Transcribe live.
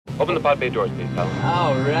Open the pod bay doors, please, pal.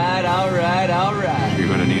 All right. You're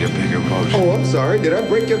gonna need a bigger boat. Oh, I'm sorry. Did I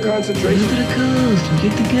break your concentration? Look at the coast. We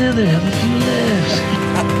get together, have a few laughs.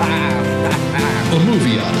 A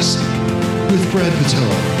Movie Odyssey with Brad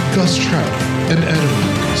Patello, Gus Trout, and Adam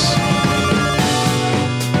Lucas.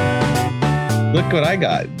 Look what I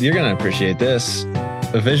got. You're going to appreciate this.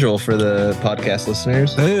 A visual for the podcast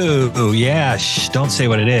listeners. Ooh, yeah. Don't say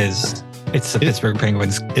what it is. It's the Pittsburgh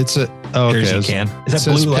Penguins. It's a jersey can. Is that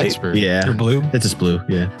blue light? Pittsburgh. Yeah. Or blue? It's just blue.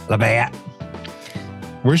 Yeah. Labatt.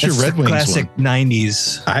 Where's your Red Wings classic one?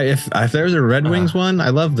 90s. If there's a Red Wings one, I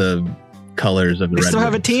love the colors of the They Red still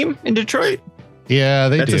have a Wings. team in Detroit? Yeah,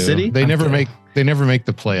 they That's do. a city? They never Okay. make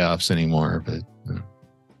the playoffs anymore. But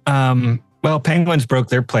Well, Penguins broke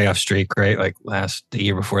their playoff streak, right? Like the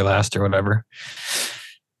year before last or whatever.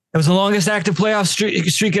 It was the longest active playoff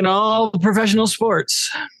streak in all professional sports.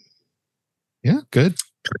 yeah, good.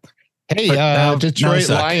 Hey, But now they Detroit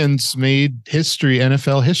suck. Lions made history,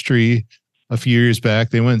 NFL history, a few years back.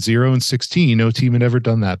 They went 0-16. No team had ever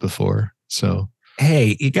done that before. So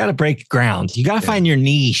Hey, you got to break ground. You got to find your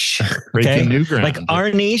niche. breaking new ground. Like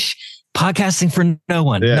our niche, podcasting for no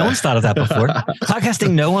one. Yeah. No one's thought of that before.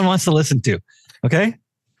 Podcasting no one wants to listen to. Okay.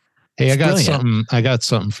 Hey, I got brilliant. something. I got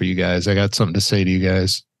something for you guys. I got something to say to you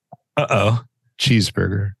guys. Uh-oh.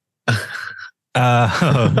 Cheeseburger.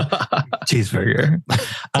 Cheeseburger.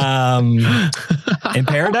 In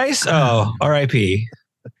paradise? Oh, R.I.P.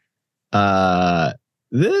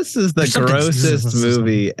 This is the There's something- grossest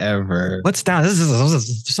movie ever. What's down?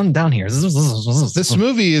 There's something down here. This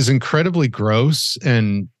movie is incredibly gross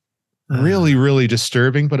and really, really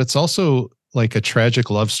disturbing, but it's also like a tragic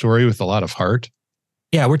love story with a lot of heart.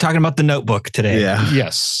 Yeah, we're talking about The Notebook today. Yeah.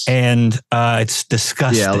 Yes. And it's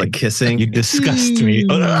disgusting. Yeah, like kissing. You disgust me.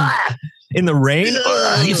 Ugh. In the rain.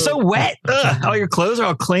 Ugh. You're so wet. Ugh. All your clothes are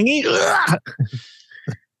all clingy. Ugh.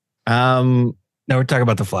 No, we're talking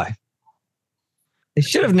about The Fly. They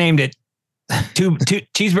should have named it two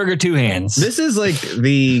Cheeseburger Two Hands. This is like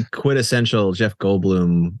the quintessential Jeff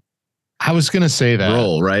Goldblum I was going to say that.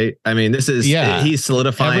 role, right? I mean, this is he's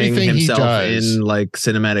solidifying Everything he himself does. in like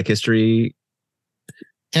cinematic history.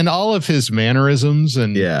 And all of his mannerisms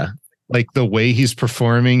and like the way he's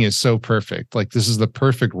performing is so perfect. Like this is the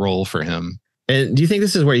perfect role for him. And do you think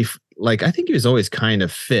this is where I think he was always kind of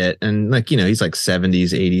fit and like, you know, he's like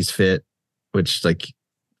 70s, 80s fit, which like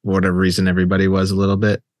for whatever reason everybody was a little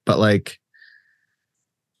bit, but like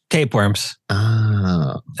tapeworms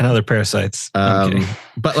and other parasites. I'm kidding.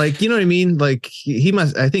 But like, you know what I mean? Like he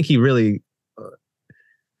must, I think he really,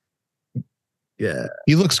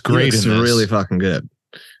 he looks great. He looks in this. really fucking good.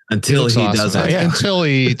 Until he awesome. doesn't. Yeah. Until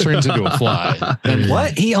he turns into a fly. And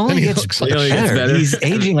what? He only Then he gets looks better. like shit. He's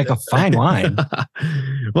aging like a fine wine.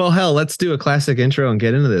 Well, hell, let's do a classic intro and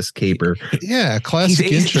get into this caper. Yeah,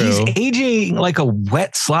 classic intro. He's aging like a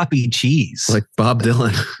wet, sloppy cheese. Like Bob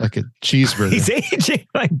Dylan. Like a cheeseburger. He's aging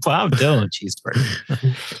like Bob Dylan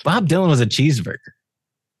cheeseburger. Bob Dylan was a cheeseburger.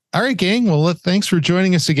 All right, gang. Well, thanks for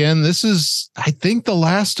joining us again. This is, I think, the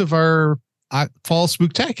last of our fall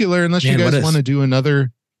spooktacular, unless you guys want to do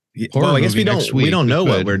another. Well, I guess we we don't know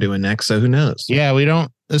what we're doing next, so who knows? Yeah, we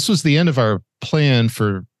don't. This was the end of our plan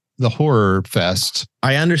for the horror fest.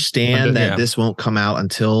 I understand that this won't come out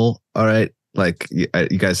until, all right, like you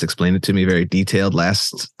guys explained it to me very detailed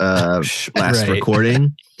last Right.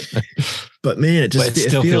 recording. But man, it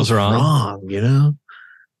still feels wrong, you know?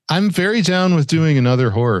 I'm very down with doing another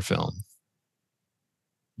horror film,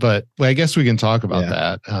 but I guess we can talk about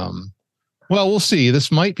that. Well, we'll see.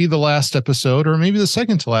 This might be the last episode, or maybe the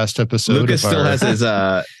second to last episode. Lucas still has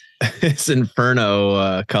his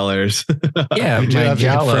Inferno colors. Yeah, We do my have the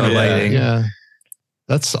Giallo Inferno lighting. Yeah,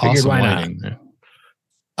 that's Figured awesome why not? lighting.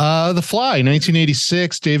 The Fly,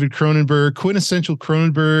 1986, David Cronenberg, quintessential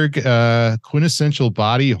Cronenberg, quintessential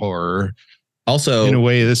body horror. Also, in a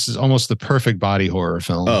way, this is almost the perfect body horror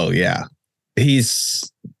film. Oh yeah, he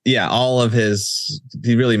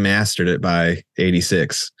really mastered it by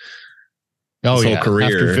 86. Oh, his yeah. whole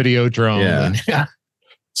career. After Videodrome and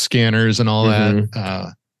scanners and all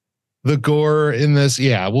that. The gore in this,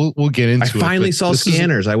 we'll get into it. I finally saw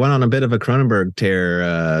Scanners. I went on a bit of a Cronenberg tear.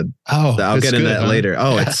 I'll get into that later.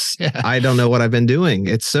 Oh, it's I don't know what I've been doing.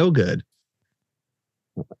 It's so good.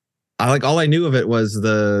 All I knew of it was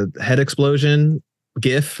the head explosion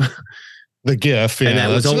GIF. The GIF, and that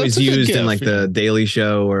was always used in like the Daily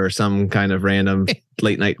Show or some kind of random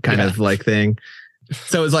late night kind of like thing.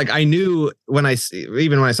 So it's like I knew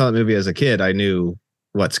even when I saw that movie as a kid, I knew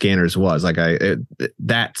what Scanners was. Like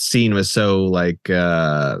that scene was so like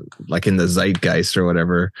in the zeitgeist or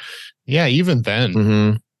whatever. Yeah, even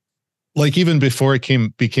then, like even before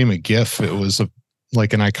it became a GIF, it was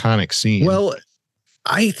like an iconic scene. Well,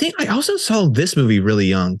 I think I also saw this movie really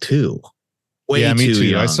young too. Way me too.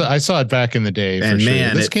 Young. I saw it back in the day. For And sure.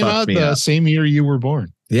 man, This it came out fucked me the up. same year you were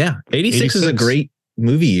born. Yeah, 86 is a 86. great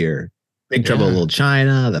movie year. Big Trouble in Yeah. Little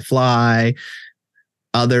China, The Fly,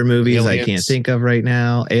 other movies I can't Aliens. think of right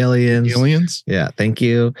now. Aliens. Aliens. Yeah, thank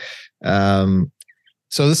you.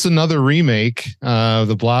 So this is another remake.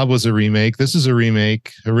 The Blob was a remake. This is a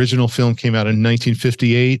remake. Original film came out in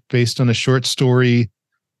 1958 based on a short story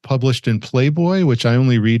published in Playboy, which I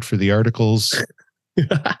only read for the articles.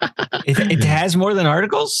 It has more than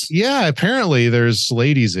articles. Yeah, apparently there's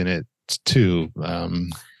ladies in it too.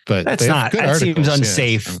 But That's they have not. good That seems articles, yeah.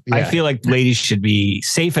 unsafe. I Yeah. feel like ladies should be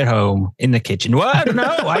safe at home in the kitchen. What? No,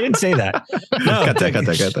 I didn't say that. No, cut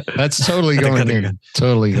that. That's totally Cut going that. in.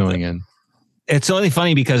 Totally going in. It's only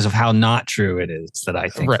funny because of how not true it is that I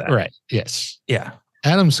think Right. that. Right. Yes. Yeah.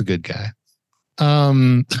 Adam's a good guy.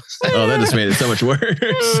 Oh, that just made it so much worse.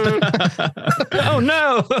 Oh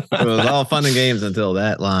no. It was all fun and games until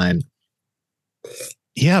that line.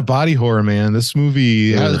 Yeah, body horror, man. This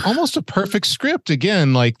movie has Ugh. almost a perfect script.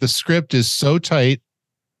 Again, like the script is so tight.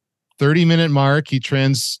 30-minute mark. He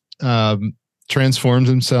transforms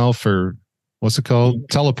himself, or what's it called?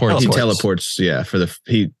 Teleports. He teleports. Yeah,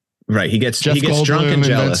 he gets Jeff Goldblum drunk and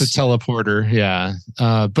invents a jealous. teleporter. Yeah.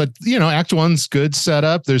 But Act One's good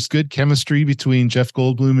setup. There's good chemistry between Jeff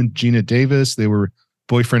Goldblum and Gina Davis. They were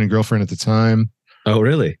boyfriend and girlfriend at the time. Oh,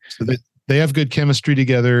 really? So they have good chemistry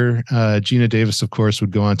together. Gina Davis, of course,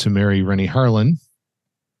 would go on to marry Rennie Harlan,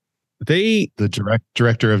 They the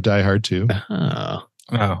director of Die Hard 2. oh.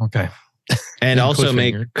 Oh, okay. And also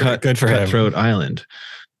make Cliffhanger. Good for him. Cutthroat Island.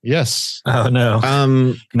 Yes. Oh no.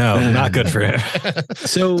 No, not good for him.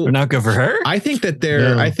 So Not good for her. I think that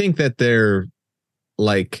they're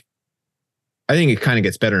like, I think it kind of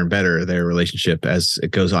gets better and better, their relationship, as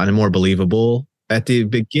it goes on, and more believable. At the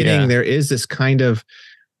beginning, Yeah. there is this kind of,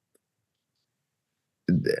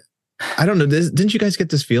 I don't know. Didn't you guys get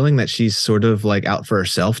this feeling that she's sort of like out for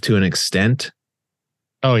herself to an extent?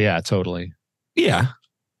 Oh, yeah, totally. Yeah.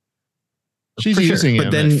 She's For sure. using But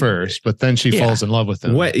him then- at first, but then she Yeah. falls in love with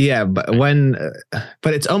him. What? Yeah, but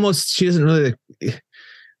but it's almost, she doesn't really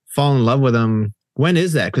fall in love with him. When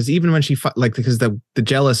is that? Because even when because the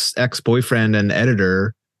jealous ex-boyfriend and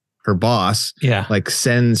editor, her boss, Yeah.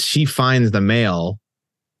 she finds the mail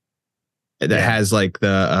that has like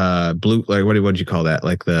the blue, like what would you call that?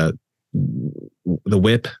 Like the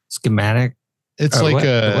whip. Schematic. It's Oh, like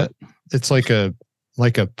what? it's like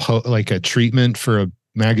a treatment for a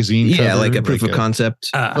magazine Yeah, cover, like a proof of concept.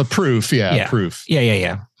 a proof. Yeah, Yeah. proof.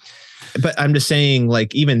 Yeah. But I'm just saying,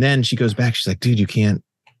 like, even then she goes back, she's like, dude, you can't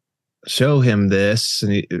show him this.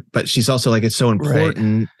 But she's also like, it's so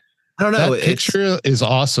important. I don't know. That picture is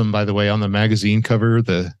awesome, by the way, on the magazine cover.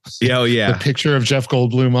 The Yeah. picture of Jeff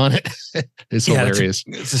Goldblum on it is hilarious.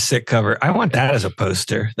 It's a sick cover. I want that as a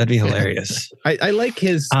poster. That'd be hilarious. I like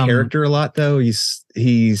his Um, character a lot, though. He's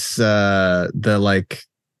the like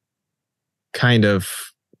kind of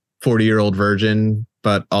 40-year-old virgin,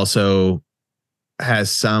 but also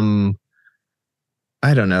has some,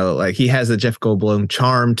 I don't know, like he has a Jeff Goldblum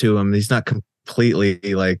charm to him. He's not completely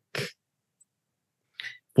like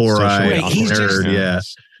four-eyed Right, he's just- nerd. Yeah.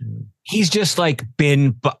 He's just like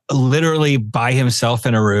been literally by himself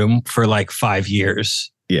in a room for like 5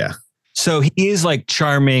 years. Yeah. So he is like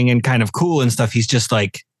charming and kind of cool and stuff. He's just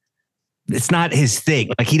like, it's not his thing.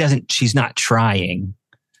 Like she's not trying.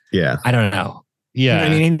 Yeah. I don't know. Yeah. I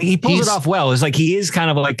mean, he pulls He's- it off well. It's like he is kind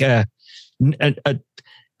of like a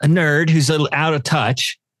nerd who's a little out of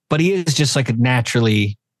touch, but he is just like a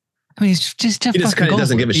naturally. I mean, he's just He just kind of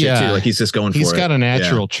doesn't give a shit Yeah. too. Like he's just going for it. He's got a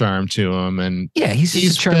natural charm to him, and Yeah, he's just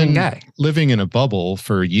he's a charming been guy. living in a bubble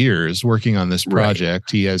for years working on this Right.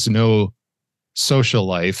 project. He has no social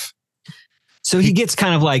life. So he gets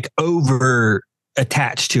kind of like over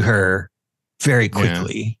attached to her very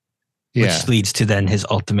quickly, Yeah. which leads to then his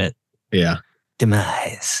ultimate Yeah.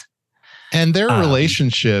 demise. And their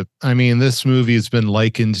relationship, I mean, this movie has been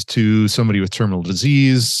likened to somebody with terminal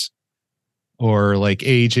disease or like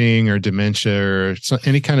aging or dementia or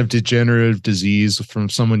any kind of degenerative disease from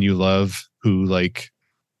someone you love who like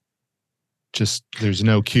just there's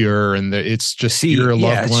no cure and it's just See, you're a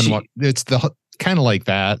yeah, loved one. It's the kind of like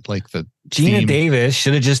that, like the Gina theme. Davis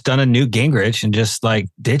should have just done a new Gingrich and just like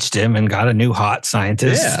ditched him and got a new hot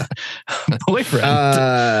scientist Yeah. boyfriend.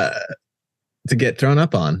 To get thrown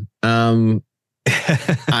up on.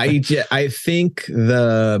 I think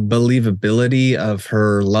the believability of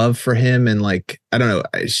her love for him and like, I don't know,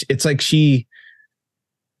 it's like she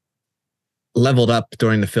leveled up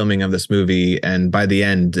during the filming of this movie and by the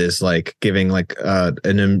end is like giving like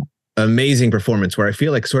an amazing performance where I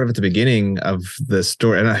feel like sort of at the beginning of the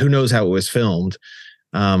story, and who knows how it was filmed.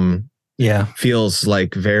 Feels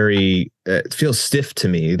like it feels stiff to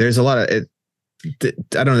me. There's a lot of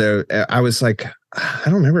I don't know. I was like, I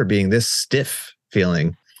don't remember it being this stiff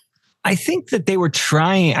feeling. I think that they were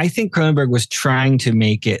trying. I think Cronenberg was trying to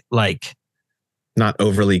make it like not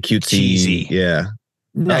overly cutesy. Cheesy. Yeah.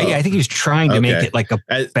 No, yeah, I think he was trying to make it like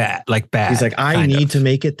bad. He's like, I need to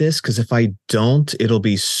make it this because if I don't, it'll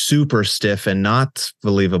be super stiff and not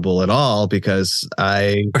believable at all because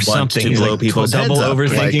I want to blow people's heads up.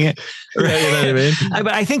 Overthinking it. Right. You know what I mean?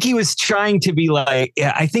 But I think he was trying to be like,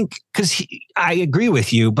 I think because I agree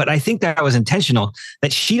with you, but I think that was intentional,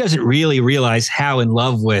 that she doesn't really realize how in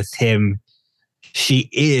love with him she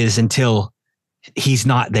is until he's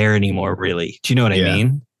not there anymore, really. Do you know what I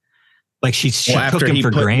mean? Like she took him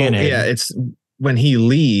for granted. It's when he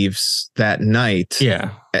leaves that night.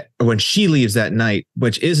 Yeah. When she leaves that night,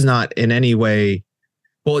 which is not in any way.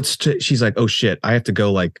 Well, she's like, oh shit, I have to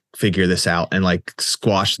go like figure this out and like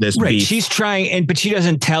squash this. Right. Beef. She's trying, but she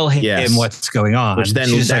doesn't tell him what's going on. Which then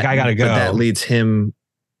she's like, I gotta go. But that leads him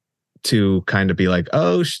to kind of be like,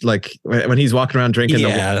 oh, like when he's walking around drinking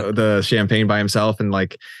the champagne by himself and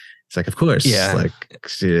like. It's like, of course, like,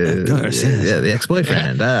 the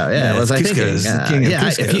ex-boyfriend. What was I thinking?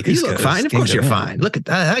 If you look fine, of course you're fine. Look at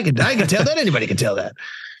that. I can tell that. Anybody can tell that.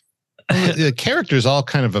 The characters all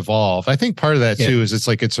kind of evolve. I think part of that too is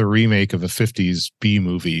it's a remake of a 50s B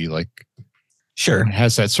movie. Like, sure, it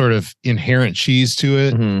has that sort of inherent cheese to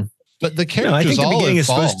it. Mm-hmm. But the characters, I think the beginning is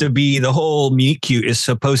supposed to be the whole meet cute is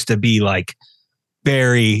supposed to be like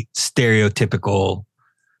very stereotypical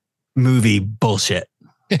movie bullshit.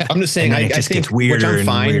 Yeah. I'm just saying, I just think, gets weirder. Which I'm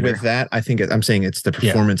fine weirder. with that. I think I'm saying it's the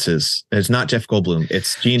performances. It's not Jeff Goldblum.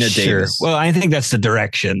 It's Gina Davis. Well, I think that's the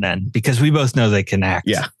direction then, because we both know they can act.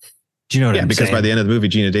 Yeah. Do you know what I'm saying? Because by the end of the movie,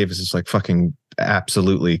 Gina Davis is like fucking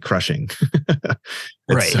absolutely crushing.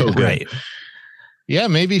 Right. So good. Right. Yeah.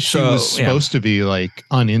 Maybe she was supposed to be like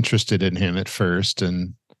uninterested in him at first.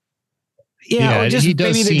 And or just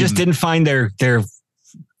maybe they just didn't find their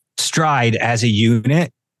stride as a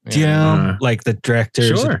unit. Do you know, like the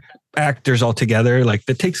directors, actors all together, like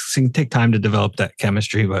it can take time to develop that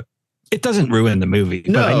chemistry, but it doesn't ruin the movie.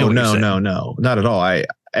 No, not at all. I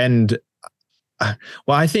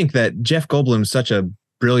think that Jeff Goldblum's such a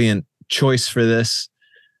brilliant choice for this.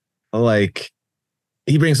 Like,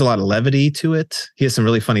 he brings a lot of levity to it. He has some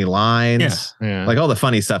really funny lines. Yeah. Like all the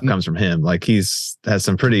funny stuff comes from him. Like has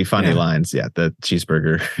some pretty funny lines. Yeah, the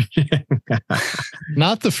cheeseburger.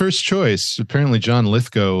 Not the first choice. Apparently, John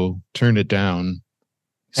Lithgow turned it down.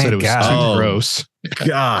 Said it was too gross.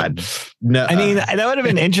 God, no. I mean, that would have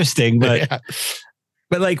been interesting, but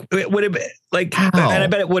but like, it would have been like, and I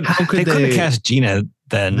bet it would. They couldn't have cast Gina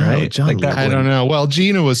then, right? John like that. I don't know. Well,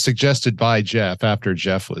 Gina was suggested by Jeff after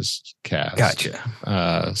Jeff was cast.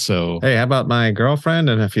 Gotcha. So hey, how about my girlfriend?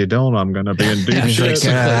 And if you don't, I'm gonna be in deep shit.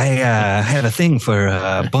 Like, I have a thing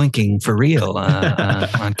for blinking for real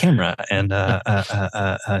on camera, and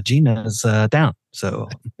Gina's down. So,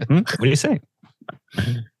 what do you say?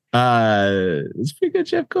 It's pretty good,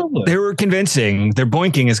 Jeff Goldblum. They were convincing. Their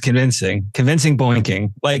boinking is convincing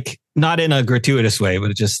boinking, like not in a gratuitous way,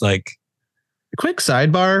 but just like. Quick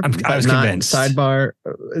sidebar. I was convinced. Sidebar.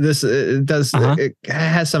 This it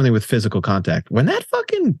has something with physical contact. When that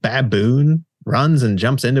fucking baboon runs and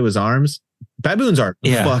jumps into his arms, baboons are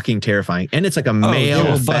fucking terrifying, and it's like a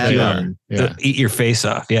male baboon. Eat your face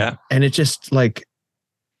off. Yeah, and it just like.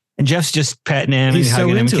 And Jeff's just petting him. He's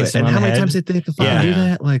hugging so into him, it. And how many times did they have to do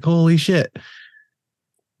that? Like, holy shit.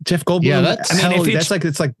 Jeff Goldblum. Yeah,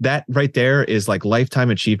 it's like that right there is like Lifetime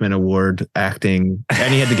Achievement Award acting.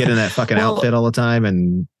 And he had to get in that fucking outfit all the time.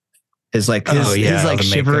 And his like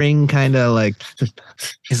shivering kind of like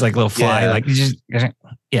he's like little fly, like just good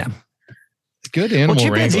animal. Well,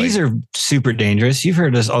 chimpanzees are super dangerous. You've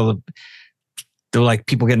heard this they're like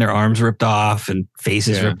people getting their arms ripped off and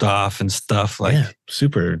faces ripped off and stuff like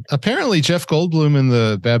super. Apparently Jeff Goldblum and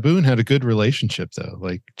the baboon had a good relationship though.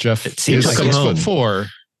 Like Jeff is 6'4".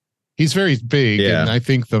 He's very big. And I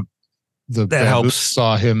think the baboon helps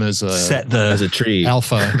saw him as a tree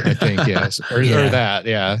alpha, I think. Yes. Or that.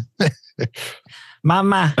 Yeah.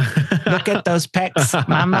 Mama, look at those pecs.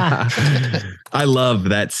 Mama. I love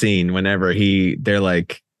that scene whenever he kind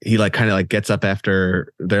of like gets up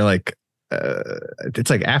after they're like, it's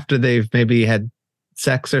like after they've maybe had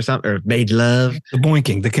sex or something or made love. The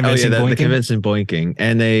boinking, the convincing boinking. The convincing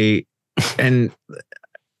boinking. And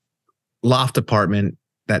Loft apartment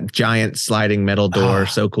that giant sliding metal door.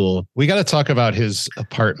 So cool. We got to talk about his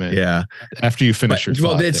apartment. Yeah. After you finish your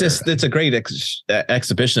thought it's a great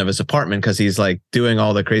exhibition of his apartment because he's like doing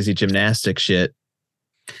all the crazy gymnastic shit.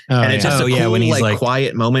 And it's just a cool, when he's like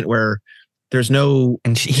quiet moment where there's no,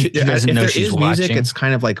 and he doesn't know she's watching. Music, it's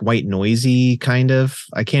kind of like white noisy kind of.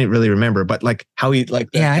 I can't really remember, but like how he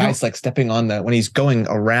like the guy's like stepping on the when he's going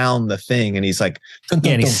around the thing and he's like and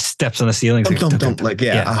he steps on the ceiling.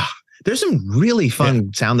 There's some really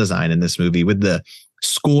fun sound design in this movie with the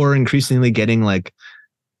score increasingly getting like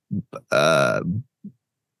or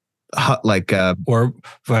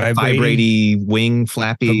vibrating wing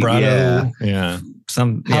flappy vibrato. Yeah.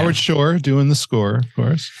 Howard Shore doing the score, of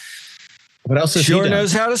course. What else is Shore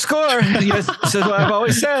knows how to score. Yes, this is what I've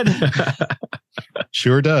always said.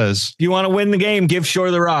 Sure does. If you want to win the game, give Shore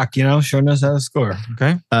the rock. Shore knows how to score.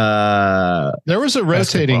 Okay. There was a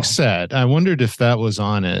rotating set. I wondered if that was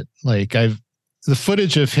on it. Like the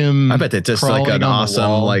footage of him. I bet it's just like an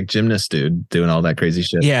awesome like gymnast dude doing all that crazy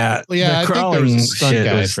shit. Yeah. Yeah. I think there was a stunt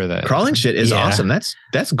guy for that. Crawling shit is awesome. That's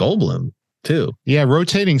Goldblum too. Yeah.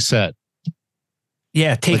 Rotating set.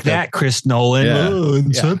 Yeah, take like that, Chris Nolan. Yeah.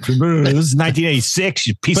 This is 1986,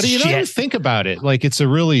 you piece of shit. But you don't think about it. Like, it's a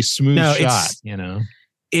really smooth shot,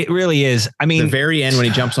 It really is. I mean, the very end when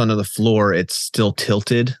he jumps onto the floor, it's still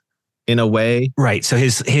tilted in a way. Right. So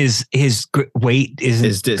his weight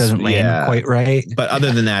doesn't land quite right. But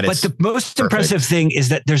other than that, the most impressive thing is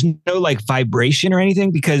that there's no like vibration or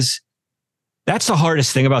anything, because that's the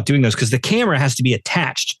hardest thing about doing those, because the camera has to be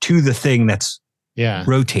attached to the thing that's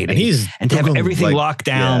rotating, and to have everything locked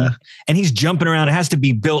down, and he's jumping around. It has to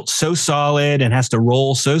be built so solid and has to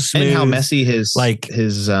roll so smooth. And how messy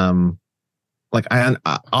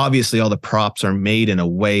obviously all the props are made in a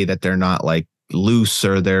way that they're not like loose,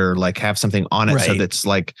 or they're like have something on it so that's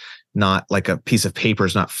like not like a piece of paper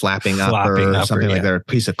is not flapping up or something like that, or a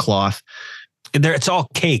piece of cloth. It's all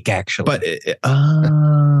cake, actually. But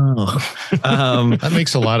that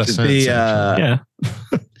makes a lot of sense.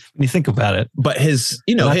 When you think about it, but he's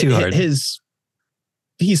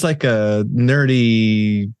like a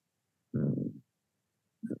nerdy,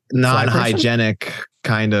 non-hygienic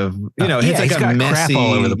kind of, it's like a messy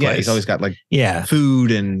all over the place. He's always got like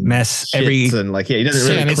food and mess and like he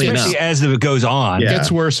doesn't really clean up as it goes on. It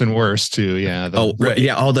gets worse and worse too. All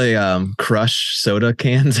the Crush soda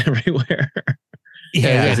cans everywhere.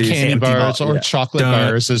 Candy bars or chocolate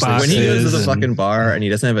bars. When he goes to the fucking bar and he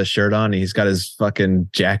doesn't have a shirt on, and he's got his fucking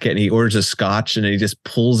jacket and he orders a scotch and he just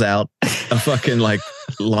pulls out a fucking like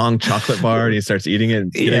long chocolate bar and he starts eating it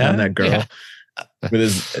and getting on that girl with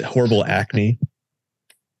his horrible acne.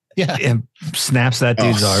 Yeah. And snaps that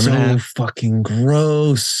dude's arm. So fucking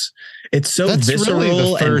gross. It's so visceral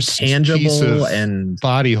really and tangible and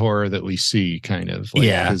body horror that we see, kind of. Like,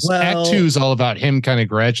 Act 2 is all about him kind of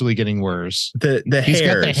gradually getting worse. He's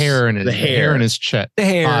got the hair in his chest. The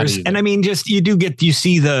hairs. And I mean, just you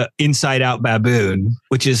see the inside out baboon,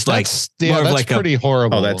 which is that's pretty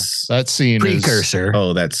horrible. Oh, that's that scene precursor.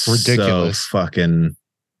 That's ridiculous. So fucking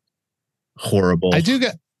horrible.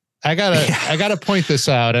 I gotta point this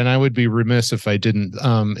out, and I would be remiss if I didn't.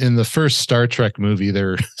 In the first Star Trek movie,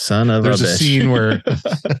 there's a scene where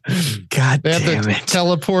God they have damn the it.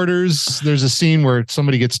 teleporters. There's a scene where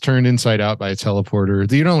somebody gets turned inside out by a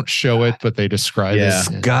teleporter. You don't show it, but they describe it.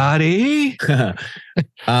 Scotty.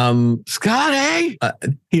 Scotty.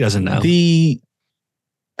 He doesn't know.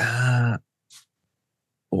 How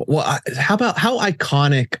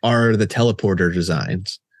iconic are the teleporter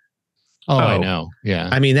designs? Oh, I know. Yeah.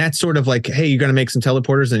 I mean, that's sort of like, hey, you're going to make some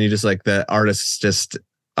teleporters, and you just like the artist just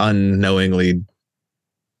unknowingly,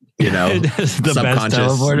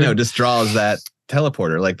 subconscious, just draws that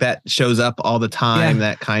teleporter. Like that shows up all the time.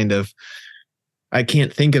 That kind of, I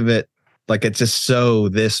can't think of it. Like it's just so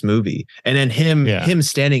this movie. And then him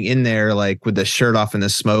standing in there, like with the shirt off in the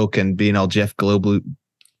smoke and being all Jeff Goldblum,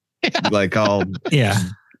 like all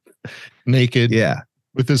naked. Yeah.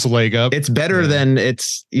 With his leg up. It's better than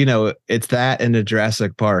it's that in the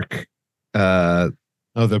Jurassic Park. The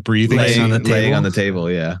breathing laying on the table,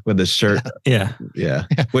 with the shirt. Yeah.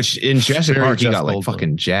 Which in Jurassic Park he got like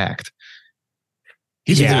fucking jacked.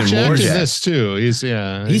 He's even jacked more in this too. I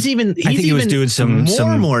think he was doing some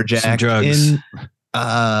more jacked drugs in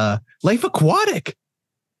Life Aquatic.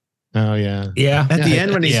 Oh yeah. Yeah. At the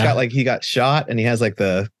end when he got shot and he has like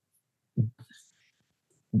the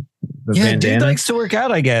dude likes to work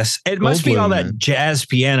out, I guess. It must be all that jazz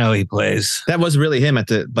piano he plays. That was really him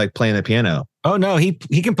playing the piano. Oh no, he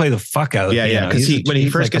can play the fuck out of the piano. Yeah, because when he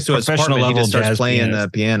first gets to his apartment, he just starts playing the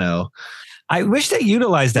piano. I wish they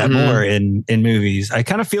utilized that more in movies. I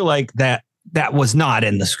kind of feel like that was not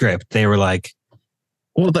in the script. They were like,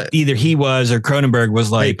 Well, either he was or Cronenberg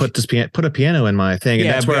was like, hey, put a piano in my thing, and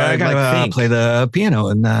that's where I gotta play the piano,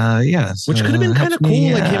 and which could have been kind of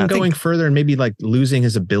cool, like him going further and maybe like losing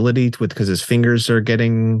his ability because his fingers are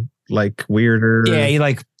getting like weirder. Yeah, he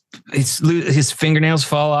like his fingernails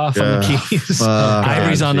fall off on the keys.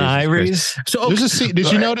 Ivories on the ivories. So there's a scene.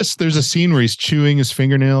 Did you notice there's a scene where he's chewing his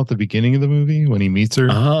fingernail at the beginning of the movie when he meets her?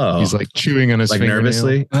 Oh, he's like chewing on his fingernail.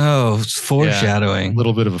 Nervously. Oh, it's foreshadowing. A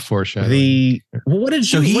little bit of a foreshadowing. What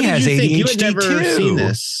did you? What did you think? You had never seen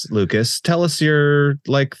this, Lucas. Tell us your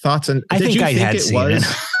like thoughts on. I think I had seen it.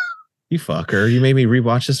 You fucker! You made me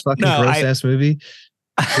rewatch this fucking gross ass movie.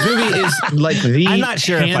 This movie is like the I'm not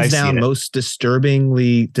sure hands down most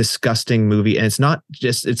disturbingly disgusting movie, and it's not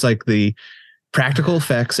just. It's like the practical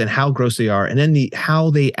effects and how gross they are, and then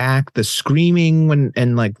how they act, the screaming when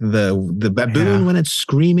and like the baboon when it's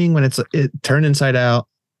screaming when it turned inside out,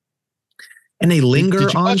 and they linger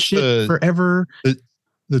on shit forever.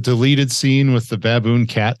 The deleted scene with the baboon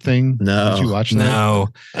cat thing. No, did you watch that? No.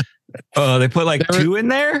 Oh, they put like two in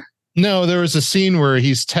there. No, there was a scene where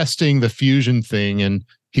he's testing the fusion thing and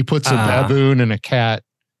he puts a baboon and a cat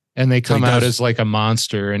and they come out as like a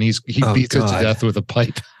monster and he beats it to death with a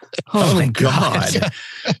pipe. Oh my God.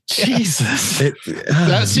 Jesus.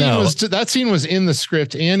 That scene was in the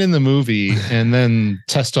script and in the movie, and then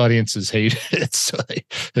test audiences hated it. So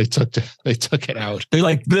they took it out. They're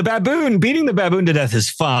like, beating the baboon to death is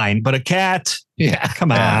fine, but a cat,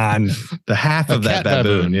 come on. The half of that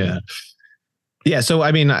baboon. Yeah. So,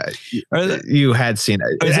 I mean, you had seen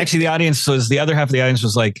it. Actually, the other half of the audience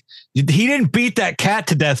was like, he didn't beat that cat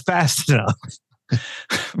to death fast enough.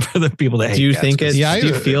 For the people that hate do you cats. think do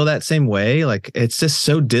you feel that same way? Like, it's just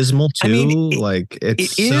so dismal too. I mean,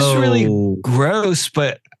 it is really gross,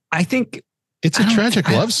 but I think it's a tragic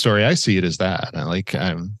love story. I see it as that.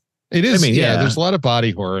 It is. I mean, there's a lot of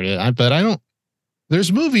body horror in it, but I don't.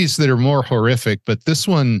 There's movies that are more horrific, but this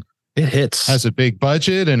one has a big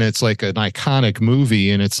budget and it's like an iconic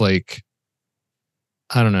movie, and it's like,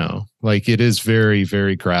 I don't know. Like, it is very,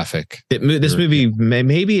 very graphic. This movie,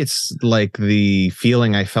 maybe it's like the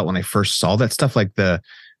feeling I felt when I first saw that stuff. Like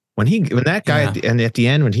when that guy at the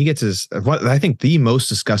end, when he gets what I think the most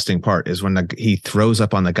disgusting part is when he throws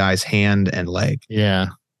up on the guy's hand and leg. Yeah.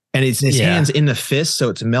 And it's his hands in the fist. So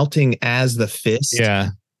it's melting as the fist. Yeah.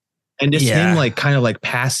 And just him like kind of like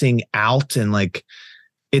passing out, and like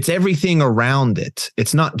it's everything around it.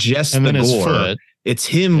 It's not just the gore. It's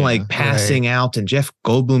him like passing out, and Jeff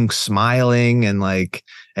Goldblum smiling and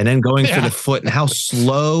then going for the foot, and how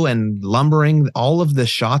slow and lumbering all of the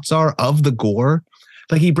shots are of the gore.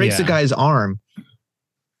 Like, he breaks the guy's arm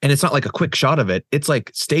and it's not like a quick shot of it. It's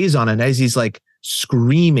like stays on it as he's like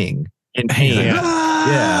screaming in pain.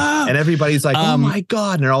 Yeah. And everybody's like, oh my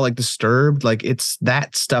God. And they're all like disturbed. Like, it's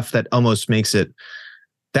that stuff that almost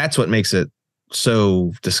that's what makes it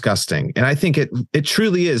so disgusting. And I think it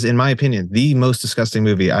truly is, in my opinion, the most disgusting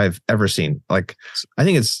movie I've ever seen. Like, I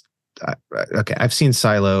think it's okay. I've seen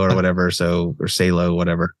Silo or whatever, or Salo,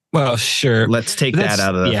 whatever. Well, sure. Let's take that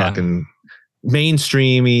out of the fucking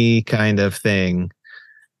mainstreamy kind of thing.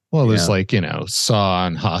 Well, there's Saw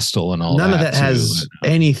and Hostel and all that. None of that has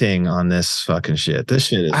anything on this fucking shit. This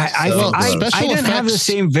shit is I didn't have the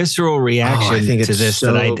same visceral reaction to this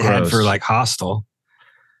that I had for like Hostel.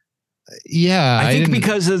 Yeah, I think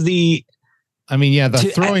because of the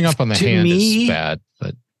throwing up on the hand is bad,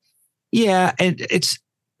 but and it's,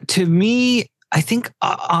 to me, I think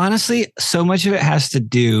honestly, so much of it has to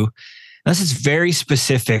do, unless it's very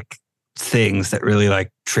specific things that really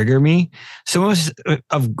like trigger me. So much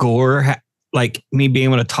of gore, like me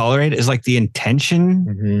being able to tolerate, is like the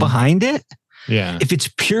intention behind it. Yeah, if it's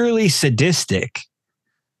purely sadistic,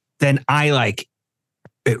 then I like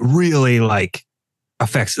it really like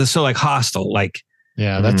affects. So like Hostel, like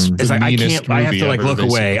that's it's like I have to like look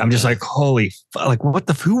away. I'm just like, holy like what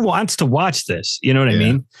who wants to watch this? You know what I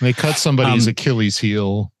mean? They cut somebody's Achilles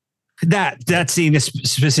heel. That scene is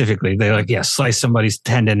specifically, they like slice somebody's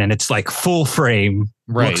tendon, and it's like full frame,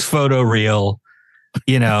 looks photoreal.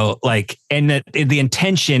 Like, and the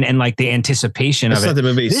intention and like the anticipation of it. The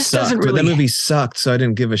movie sucked, but the movie sucked, so I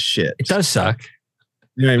didn't give a shit. It does suck.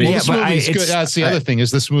 You know what I mean? This movie's good. That's the other thing, is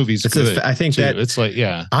this movie's good. I think that it's like,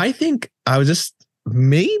 I think I was just,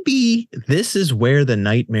 maybe this is where the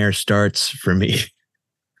nightmare starts for me.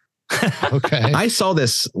 Okay. I saw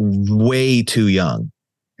this way too young.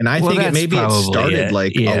 And I think it started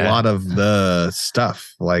like a lot of the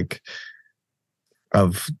stuff, like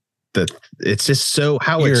it's just so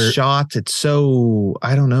how it's shot. It's so,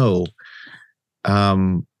 I don't know.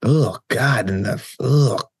 Oh God. And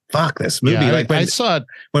fuck this movie. Yeah, like when I saw it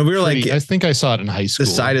when we were like, I think I saw it in high school.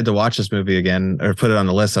 decided to watch this movie again or put it on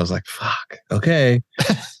the list. I was like, fuck, okay.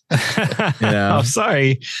 Yeah. I'm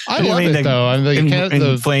sorry. I love it though. I'm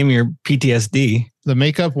inflame your PTSD. The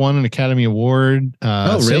makeup won an Academy Award.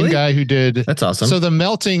 Really? Same guy who did. That's awesome. So the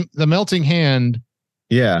melting hand.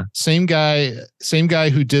 Yeah. Same guy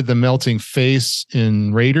who did the melting face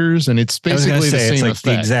in Raiders, and it's basically the same effect.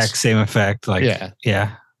 The exact same effect. Like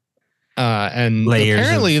yeah. And layers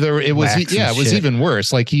apparently it was even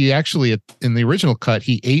worse. Like he actually in the original cut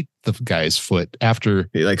he ate the guy's foot after,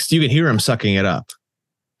 like you can hear him sucking it up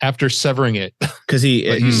after severing it because you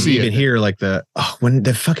can hear like when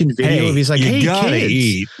the fucking video of he's like, hey kids,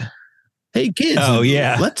 eat. Hey kids, oh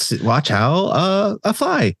yeah, let's watch how a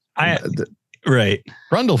fly right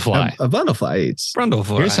Brundlefly a Brundlefly eats.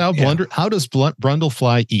 Brundlefly. Here's how how does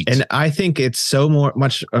Brundlefly eat? And I think it's so more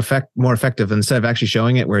effective instead of actually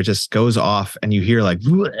showing it where it just goes off and you hear like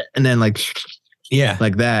and then like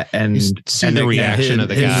like that and see the reaction of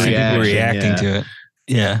the guy reacting to it.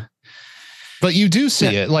 Yeah. But you do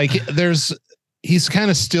see it. Like he's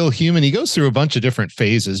kind of still human. He goes through a bunch of different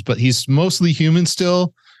phases, but he's mostly human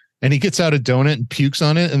still. And he gets out a donut and pukes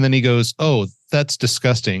on it. And then he goes, oh, that's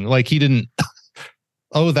disgusting. Like he didn't.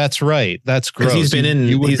 Oh, that's right. That's gross. He's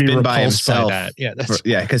been by himself. By that.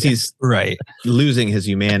 Yeah. Because he's losing his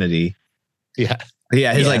humanity. Yeah.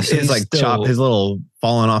 Yeah. His little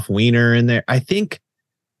falling off wiener in there. I think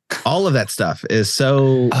all of that stuff is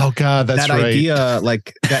so. Oh God, that's that right. idea,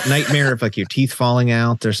 like that nightmare of like your teeth falling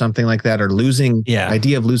out or something like that, or losing. Yeah.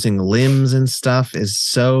 Idea of losing limbs and stuff is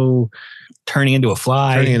so. Turning into a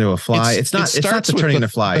fly. It's not the turning into a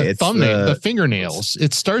fly. It's the fingernails.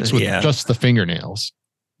 It starts with just the fingernails.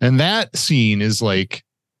 And that scene is like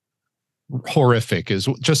horrific, is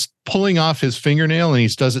just pulling off his fingernail, and he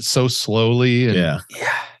does it so slowly. And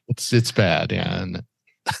it's bad. Yeah.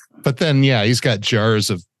 But then, he's got jars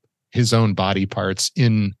of his own body parts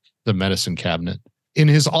in the medicine cabinet in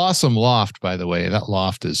his awesome loft, by the way. That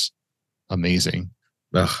loft is amazing.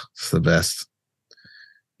 Ugh, it's the best.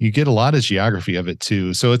 You get a lot of geography of it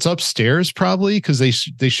too. So it's upstairs probably because they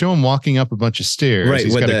show him walking up a bunch of stairs. Right,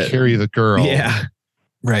 he's got to carry the girl. Yeah,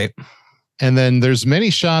 right. And then there's many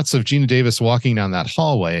shots of Geena Davis walking down that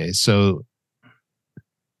hallway. So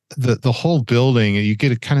the whole building, you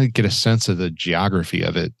get a sense of the geography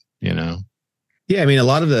of it. You know. Yeah, I mean, a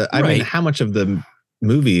lot of I mean, how much of the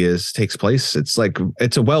movie takes place? It's like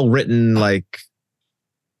it's a well written, like,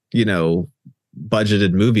 you know,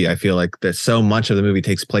 budgeted movie. I feel like that so much of the movie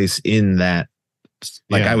takes place in that,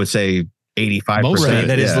 like I would say 85%.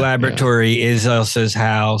 That his laboratory is Elsa's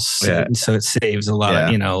house. Yeah. So it saves a lot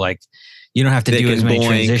of, you know, like you don't have to do as many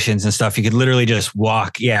transitions and stuff. You could literally just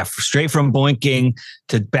walk, straight from boinking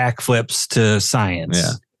to backflips to science.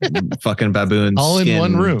 Yeah. Fucking baboon all in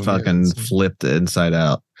one room. Fucking flipped inside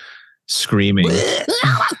out. Screaming.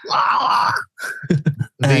 I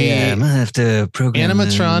have to program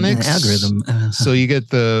animatronics algorithm. So you get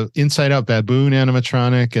the inside out baboon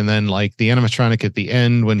animatronic, and then like the animatronic at the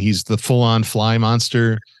end when he's the full on fly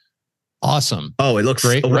monster. Awesome. Oh, it looks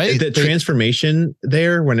great, right? The transformation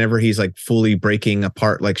there, whenever he's like fully breaking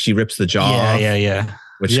apart, like she rips the jaw. Yeah.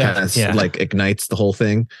 Which kind of like ignites the whole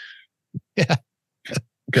thing. Yeah.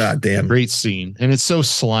 God damn. Great scene. And it's so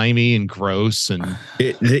slimy and gross. And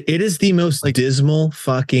it is the most dismal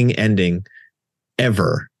fucking ending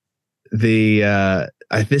ever. This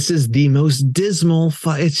is the most dismal.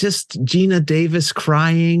 It's just Geena Davis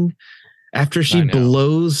crying after she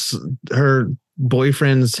blows her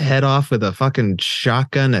boyfriend's head off with a fucking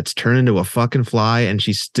shotgun that's turned into a fucking fly, and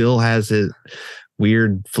she still has a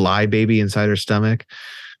weird fly baby inside her stomach.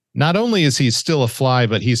 Not only is he still a fly,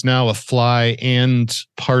 but he's now a fly and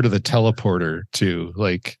part of the teleporter too.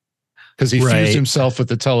 Like, because he fused himself with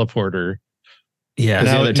the teleporter. Yeah.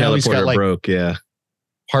 Now the teleporter broke. Yeah.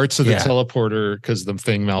 Parts of the teleporter because the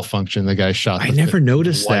thing malfunctioned. The guy shot. I never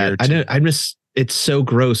noticed that. I miss. It's so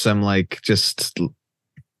gross. I'm like, just.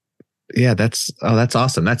 Yeah, that's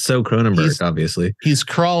awesome. That's so Cronenberg, obviously. He's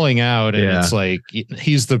crawling out, and it's like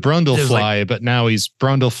he's the Brundlefly, but now he's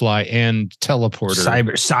Brundlefly and teleporter.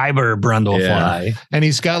 Cyber Brundlefly. Yeah. And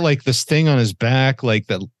he's got like this thing on his back, like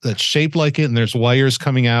that's shaped like it, and there's wires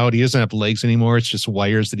coming out. He doesn't have legs anymore. It's just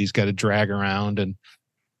wires that he's got to drag around. And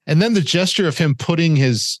then the gesture of him putting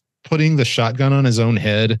the shotgun on his own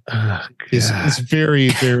head is very,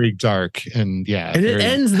 very dark. And it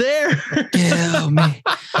ends there. Yeah, man.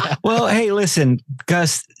 Well, hey, listen,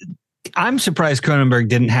 Gus, I'm surprised Cronenberg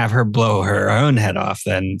didn't have her blow her own head off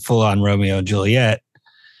then, full on Romeo and Juliet.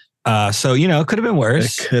 So, you know, it could have been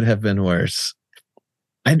worse. It could have been worse.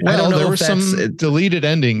 I don't know. There were if some deleted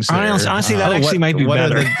endings. There. Honestly, that actually might be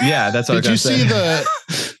better. That's what Did you see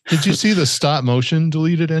Did you see the stop motion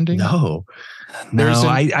deleted ending? No.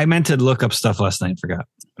 I meant to look up stuff last night. Forgot.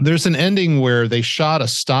 There's an ending where they shot a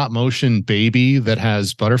stop motion baby that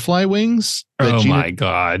has butterfly wings. My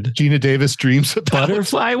God. Gina Davis dreams about.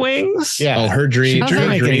 Butterfly wings? Yeah. Oh, her dream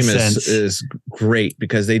sense. is great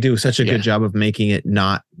because they do such a good job of making it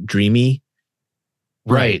not dreamy.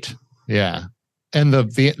 Right. Yeah. And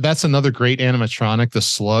that's another great animatronic, the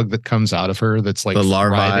slug that comes out of her that's like the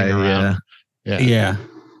larvae. Yeah.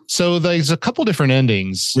 So there's a couple different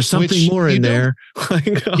endings. There's something more in there.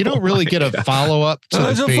 You don't really get a follow-up to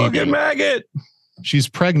there's the a baby. fucking maggot. She's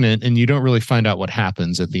pregnant and you don't really find out what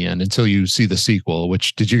happens at the end until you see the sequel,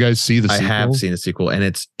 which did you guys see the sequel? I have seen the sequel and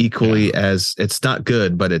it's equally as it's not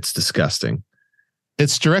good, but it's disgusting.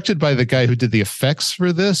 It's directed by the guy who did the effects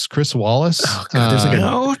for this, Chris Wallace. Oh, God,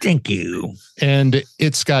 no, thank you. And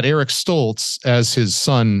it's got Eric Stoltz as his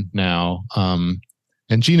son now.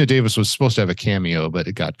 And Gina Davis was supposed to have a cameo, but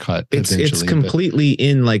it got cut. It's completely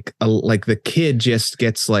in like the kid just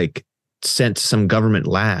gets like sent to some government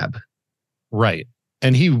lab. Right.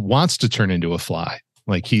 And he wants to turn into a fly.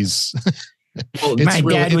 Like he's my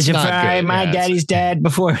dad was a fly. My daddy's dad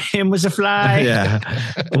before him was a fly. Yeah.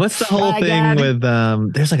 What's the whole thing with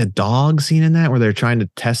there's like a dog scene in that where they're trying to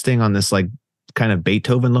testing on this like kind of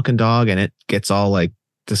Beethoven looking dog and it gets all like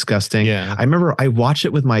disgusting. Yeah. I remember I watched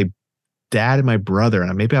it with my dad and my brother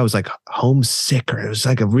and maybe I was like homesick or it was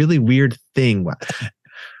like a really weird thing.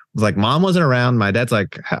 Like mom wasn't around. My dad's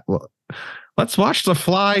like, well, let's watch The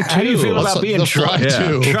Fly too. How do you feel about being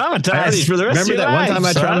traumatized for the rest of your life? Remember that one time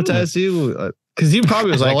I traumatized you? Because you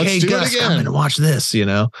probably was like, hey, Gus, come and watch this, you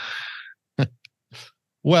know?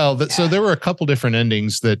 Well, so there were a couple different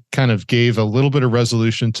endings that kind of gave a little bit of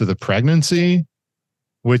resolution to the pregnancy,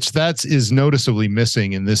 which is noticeably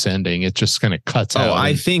missing in this ending. It just kind of cuts out.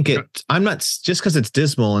 I think I'm not just because it's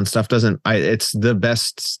dismal and stuff it's the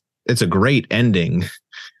best. It's a great ending.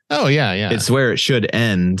 Oh yeah. Yeah. It's where it should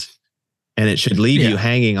end. And it should leave you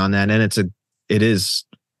hanging on that. And it is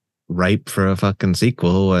ripe for a fucking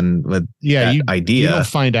sequel. And with idea, you don't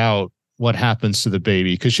find out what happens to the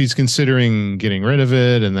baby because she's considering getting rid of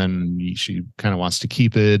it. And then she kind of wants to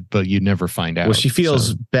keep it, but you never find out. Well, she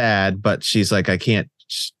feels bad, but she's like, I can't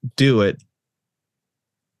do it.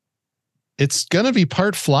 It's going to be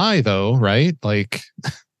part fly though, right? Like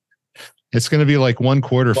it's going to be like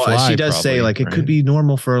 1/4 fly. She does say like, it could be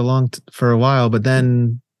normal for a while, but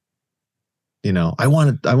then, you know, I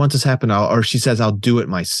want this to happen. Or she says, I'll do it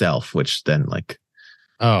myself, which then like,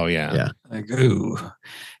 oh yeah. Yeah. Like, ooh.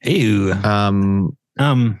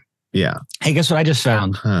 Yeah. Hey, guess what I just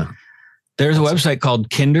found? There's a website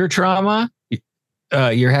called Kinder Trauma.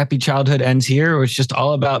 Your happy childhood ends here. Where it's just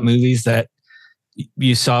all about movies that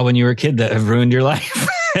you saw when you were a kid that have ruined your life.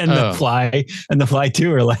 And The Fly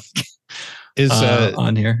 2 are like, is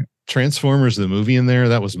on here. Transformers, the movie in there?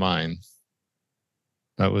 That was mine.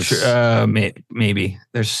 That was maybe.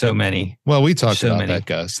 There's so many. Well, we talked about that,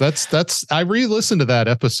 Gus. That's I re-listened to that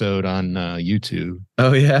episode on YouTube.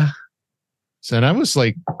 Oh yeah. So, and I was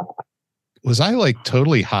like, was I like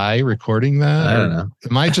totally high recording that? I don't know.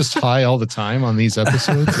 Am I just high all the time on these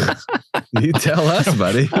episodes? You tell us,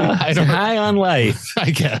 buddy. I don't high on life,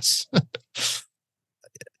 I guess.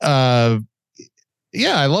 Yeah,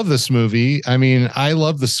 I love this movie. I mean, I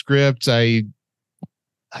love the script. I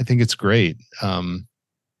think it's great.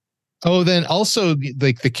 Then also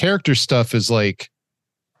like the character stuff is like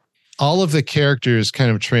all of the characters kind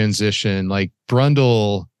of transition. Like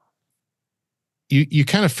Brundle, you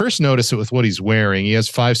kind of first notice it with what he's wearing. He has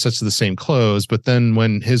 5 sets of the same clothes, but then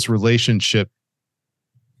when his relationship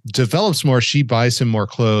develops more, she buys him more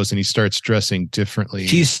clothes and he starts dressing differently.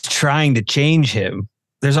 She's trying to change him.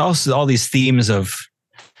 There's also all these themes of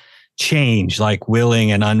change, like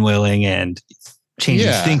willing and unwilling, and change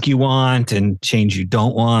you think you want and change you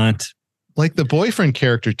don't want. Like the boyfriend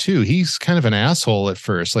character too. He's kind of an asshole at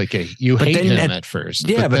first. Like you hate him at first.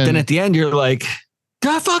 Yeah, but then at the end you're like,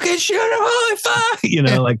 God fucking shoot him! Holy fuck! You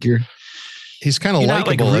know, like he's kind of not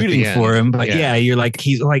like rooting for him, but you're like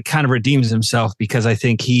he's like kind of redeems himself because I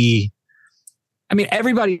think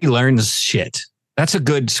everybody learns shit. That's a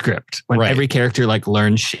good script when every character like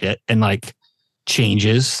learns shit and like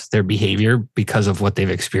changes their behavior because of what they've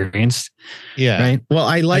experienced. Yeah. Right. Well,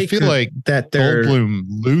 I feel like that Goldblum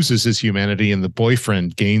loses his humanity and the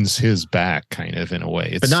boyfriend gains his back kind of in a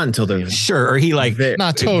way. But not until they're or he like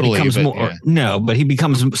not totally but he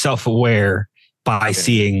becomes self-aware by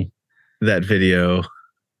seeing that video.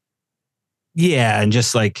 Yeah. And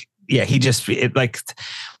just like, he just like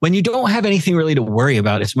when you don't have anything really to worry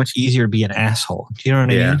about, it's much easier to be an asshole. Do you know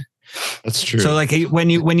what I mean? That's true. So like when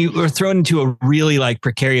you are thrown into a really like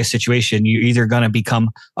precarious situation, you're either going to become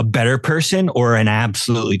a better person or an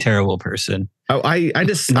absolutely terrible person. Oh, I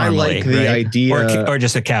like the idea, or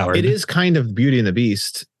just a coward. It is kind of Beauty and the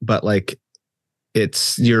Beast, but like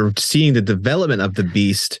you're seeing the development of the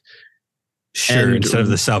beast, sure, instead of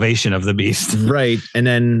the salvation of the beast, right? And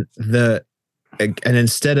then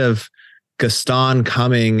instead of Gaston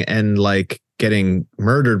coming and like getting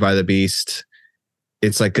murdered by the beast,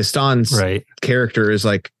 it's like Gaston's character is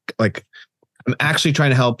like I'm actually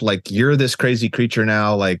trying to help. Like, you're this crazy creature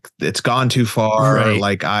now. Like, it's gone too far. Right.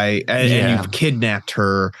 Like, and you've kidnapped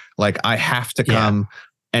her. Like, I have to come.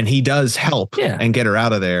 And he does help and get her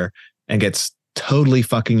out of there and gets totally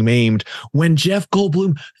fucking maimed when Jeff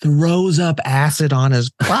Goldblum throws up acid on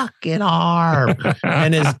his fucking arm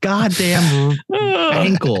and his goddamn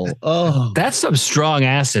ankle. Oh, that's some strong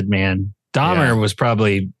acid, man. Dahmer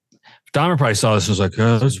probably saw this and was like,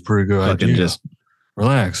 oh, that's a pretty good idea. Just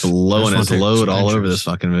relax. Blowing his load all over this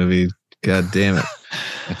fucking movie. God damn it.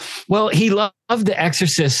 Well, he loved The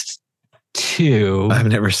Exorcist 2. I've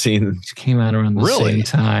never seen. It came out around the same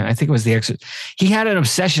time. I think it was The Exorcist. He had an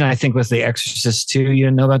obsession, I think, with The Exorcist 2. You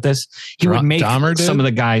didn't know about this? He would make some of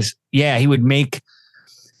the guys. Yeah, he would make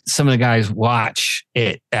some of the guys watch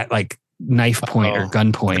it at like knife point or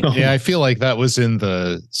gun point. Yeah, I feel like that was in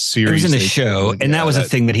the series. It was in the show, and that was a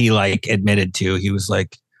thing that he like admitted to. He was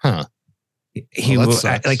like, huh. He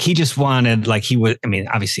he just wanted, like, he would. I mean,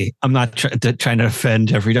 obviously, I'm not trying to offend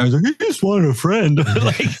Jeffrey Dahmer. Like, he just wanted a friend.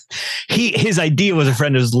 Like, his idea was a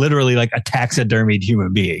friend who was literally like a taxidermied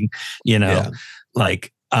human being. You know, but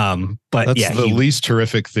that's the least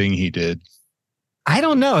horrific thing he did. I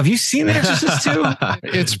don't know. Have you seen The Exorcist 2?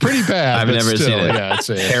 It's pretty bad. I've never seen it. Yeah, it's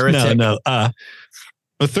Heretic. No.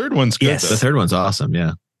 The third one's good. Yes, the third one's awesome.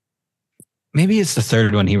 Yeah. Maybe it's the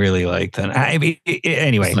third one he really liked. Then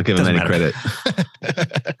anyway, not giving him any credit.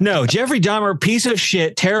 No, Jeffrey Dahmer, piece of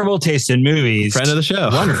shit, terrible taste in movies. Friend of the show,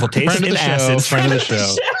 wonderful taste in acids. Friend of the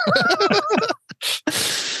show.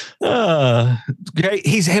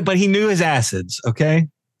 Great. But he knew his acids. Okay,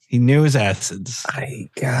 he knew his acids.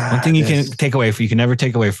 One thing you can never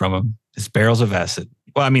take away from him is barrels of acid.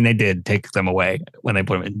 Well, I mean, they did take them away when they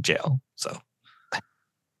put him in jail. So,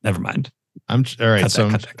 never mind. I'm all right.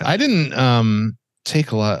 Cut that. I didn't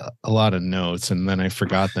take a lot of notes, and then I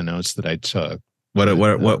forgot the notes that I took. What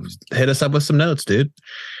hit us up with some notes, dude?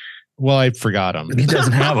 Well, I forgot them. He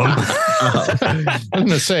doesn't have them. I'm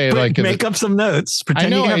gonna say, make up some notes.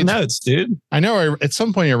 Pretend you have notes, dude. I know. At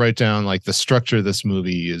some point, I write down like the structure of this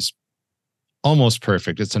movie is almost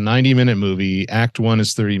perfect. It's a 90-minute movie. Act 1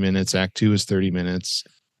 is 30 minutes. Act 2 is 30 minutes.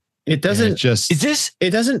 It doesn't it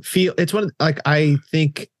doesn't feel. It's one like I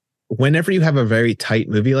think. Whenever you have a very tight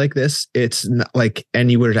movie like this, it's not like, and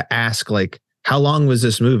you were to ask like, how long was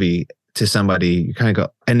this movie to somebody? You kind of go,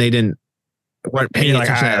 and they weren't paying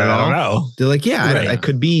attention at all. I don't know. They're like,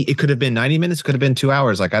 it could have been 90 minutes, could have been 2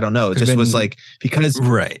 hours. Like, I don't know. It just was like, because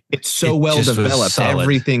it's so well developed.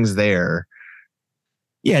 Everything's there.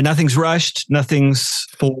 Yeah. Nothing's rushed. Nothing's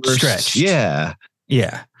stretched. Yeah.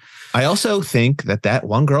 Yeah. I also think that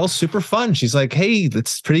one girl's super fun. She's like, hey,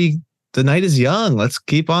 the night is young. Let's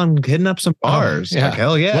keep on hitting up some bars. Like,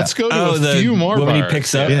 hell yeah. Let's go to a few more bars. He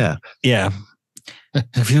picks up. Yeah.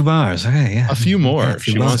 A few bars. Okay. Yeah. A few more.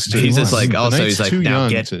 She wants to. He's just like, also, he's like, now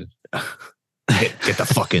get to get the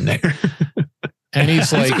fuck in there. And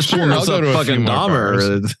he's like, sure, I'll go to a few more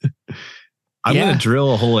bars. I'm going to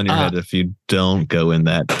drill a hole in your head if you don't go in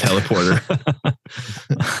that teleporter.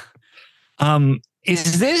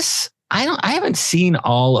 Is this, I haven't seen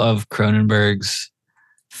all of Cronenberg's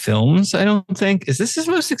films. I don't think. Is this his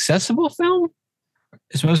most accessible film?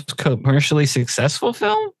 His most commercially successful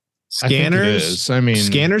film? Scanners. I mean,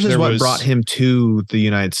 Scanners is what brought him to the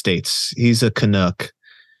United States. He's a Canuck,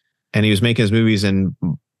 and he was making his movies in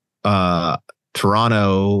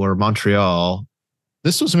Toronto or Montreal.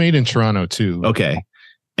 This was made in Toronto too. Okay,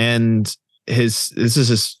 and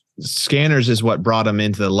Scanners is what brought him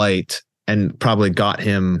into the light and probably got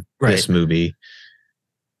him this movie.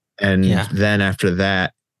 And then after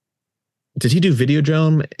that, did he do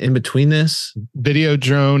Videodrome in between this?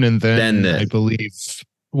 Videodrome, and then I believe.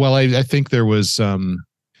 Well, I think there was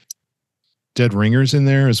Dead Ringers in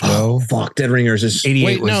there as well. Oh, fuck, Dead Ringers is 88.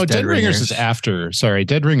 Wait, no, Dead Ringers is after. Sorry,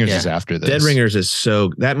 Dead Ringers is after this. Dead Ringers is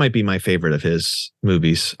that might be my favorite of his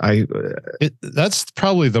movies. That's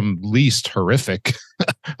probably the least horrific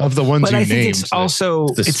of the ones you named. But I think it's also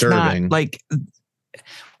disturbing. It's not like.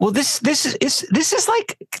 Well, this is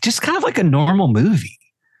like just kind of like a normal movie.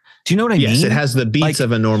 Do you know what I mean? Yes, it has the beats Like,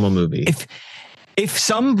 of a normal movie. If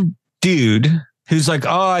some dude who's like, oh,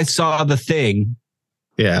 I saw The Thing.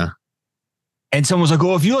 Yeah. And someone's like,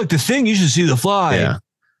 oh, if you like The Thing, you should see The Fly. Yeah.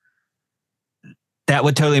 That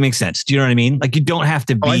would totally make sense. Do you know what I mean? Like, you don't have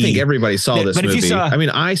to be. Oh, I think everybody saw this movie. I mean,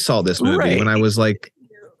 I saw this movie when I was like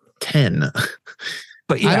 10.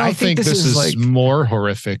 But yeah, I think this is like more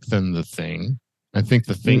horrific than The Thing. I think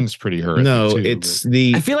The Thing's pretty horrific. No, too, it's but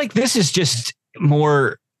the. I feel like this is just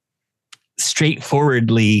more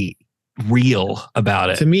straightforwardly real about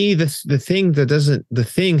it. To me, the thing that doesn't. The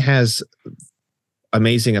Thing has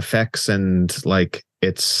amazing effects and like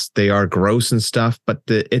they are gross and stuff, but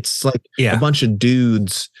it's like a bunch of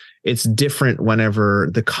dudes. It's different whenever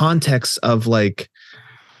the context of like.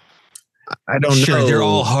 I don't know. Sure, they're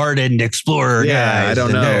all hardened explorer guys. I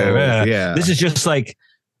don't know. Yeah. This is just like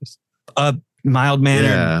a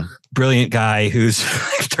mild-mannered, brilliant guy who's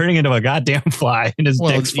turning into a goddamn fly and his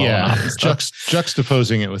dick's falling off.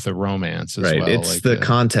 Juxtaposing it with a romance as well. It's like the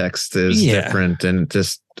context is different and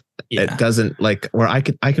just it doesn't like where I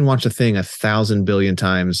can watch a thing 1,000 billion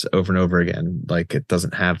times over and over again. Like it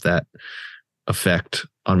doesn't have that effect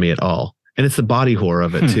on me at all. And it's the body horror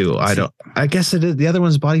of it too. I guess it is. The other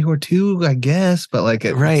one's body horror too, I guess. But like,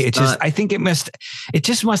 I think it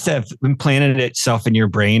just must have implanted itself in your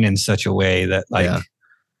brain in such a way that like,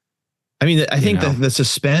 I mean, I think that the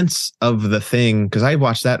suspense of The Thing, because I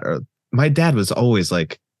watched that. My dad was always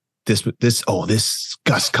like, this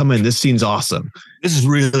Gus, come in. This scene's awesome. This is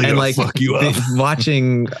really and like fuck you up.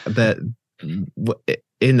 Watching that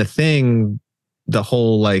in The Thing, the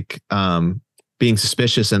whole like, being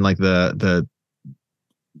suspicious and like the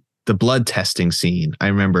blood testing scene, I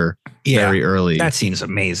remember very early. That scene's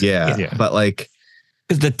amazing. Yeah. But like,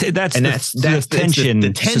 because the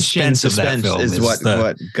tension suspense of that film is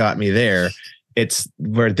what got me there. It's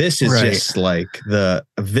where this is just like the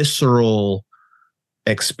visceral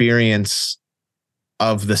experience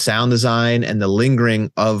of the sound design and the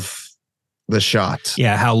lingering of the shot.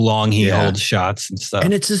 Yeah, how long he holds shots and stuff.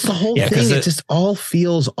 And it's just the whole thing. It just all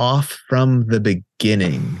feels off from the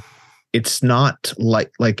beginning. It's not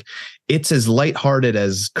like it's as lighthearted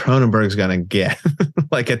as Cronenberg's gonna get,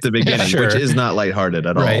 like at the beginning, which is not lighthearted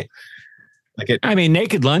at all. Like I mean,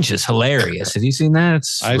 Naked Lunch is hilarious. Have you seen that?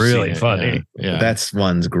 It's really funny. Yeah. That's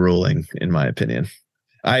one's grueling, in my opinion.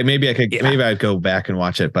 Maybe I'd go back and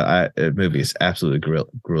watch it, but the movie is absolutely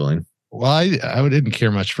grueling. Well, I didn't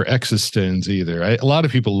care much for Existence either. A lot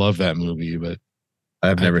of people love that movie, but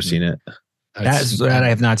I've never seen it. That I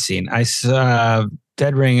have not seen. I saw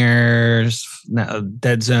Dead Ringers,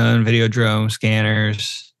 Dead Zone, Videodrome,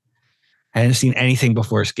 Scanners. I hadn't seen anything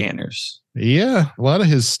before Scanners. Yeah, a lot of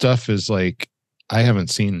his stuff is like I haven't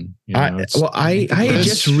seen. I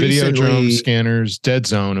just recently Videodrome, Scanners, Dead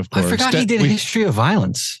Zone, of course. I forgot he did a History of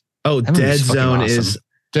Violence. Oh, Dead Zone is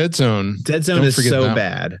Dead Zone. Dead Zone is so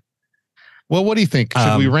bad. Well, what do you think?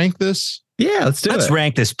 Should we rank this? Yeah, let's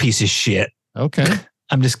rank this piece of shit. Okay.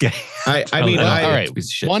 I'm just kidding. I mean, all right.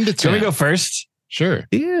 1 to 10. Can we go first? Sure.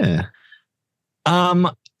 Yeah.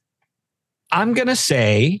 I'm gonna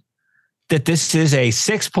say that this is a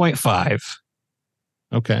 6.5.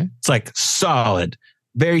 Okay. It's like solid,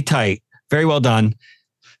 very tight, very well done.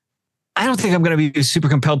 I don't think I'm gonna be super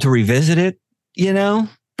compelled to revisit it,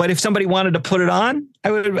 But if somebody wanted to put it on,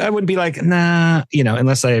 I wouldn't be like, nah,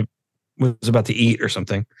 unless I was about to eat or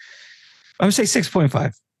something. I would say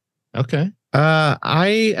 6.5. Okay.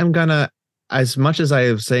 I am gonna, as much as I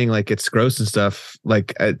am saying like it's gross and stuff,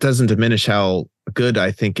 like it doesn't diminish how good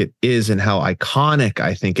I think it is and how iconic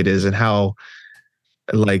I think it is and how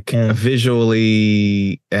like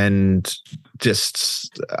visually and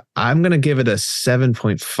just I'm gonna give it a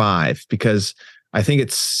 7.5 because I think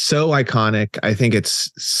it's so iconic. I think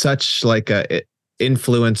it's such like a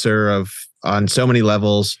influencer on so many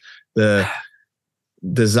levels. The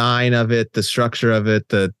design of it, the structure of it,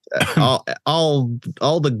 the all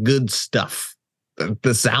the good stuff,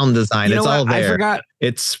 the sound design, it's all there. I forgot.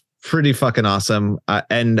 It's pretty fucking awesome.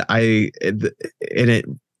 And it,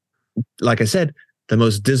 like I said, the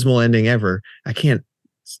most dismal ending ever. I can't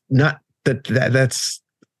not that's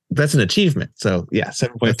an achievement. So yeah,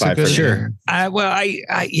 7.5 for sure.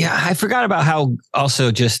 I forgot about how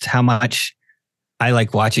much I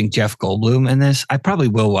like watching Jeff Goldblum in this. I probably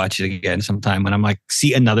will watch it again sometime when I'm like,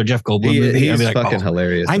 see another Jeff Goldblum movie. He's fucking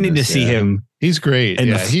hilarious. I need to see him. He's great.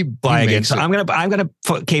 He fly again. So I'm gonna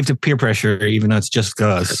cave to peer pressure, even though it's just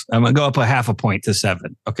Gus. I'm gonna go up a 0.5 point to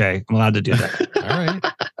 7. Okay, I'm allowed to do that. All right.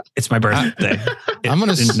 It's my birthday. I'm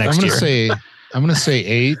gonna say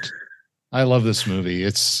 8. I love this movie.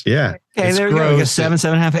 It's Yeah. Okay, it's there we go. gross. We got 7,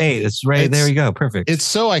 7.5, 8. It's right. There we go. Perfect. It's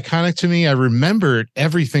so iconic to me. I remembered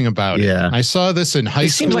everything about it. Yeah. I saw this in high it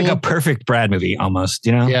school. seems like a perfect Brad movie almost,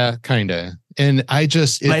 you know? Yeah, kind of. And I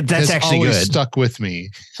just Like, that's has actually always good. stuck with me.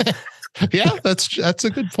 Yeah, that's a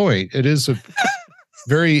good point. It is a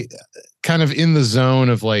very kind of in the zone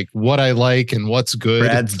of like what I like and what's good.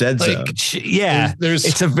 Brad's dead zone. Like, yeah. There's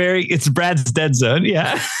It's Brad's dead zone.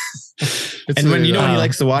 Yeah. And when you know when he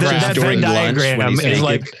likes to watch that it during Venn lunch, when diagram he's is naked.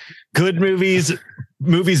 like good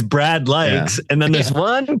movies Brad likes, and then there's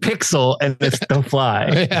one pixel, and it's The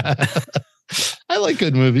Fly. Yeah. I like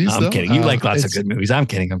good movies. I'm though. kidding. You like lots of It's- good movies. I'm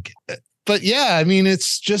kidding. But yeah, I mean,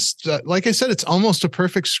 it's just like I said, it's almost a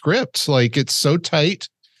perfect script. Like it's so tight.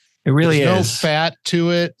 It really There's is. no fat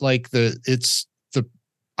to it. Like it's the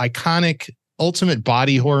iconic ultimate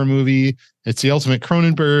body horror movie. It's the ultimate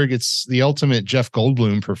Cronenberg. It's the ultimate Jeff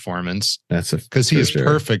Goldblum performance That's because he for is sure.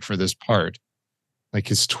 perfect for this part. Like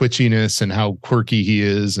his twitchiness and how quirky he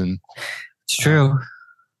is. And It's true.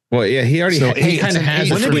 Well, yeah, he already So he it's kind of an has. eight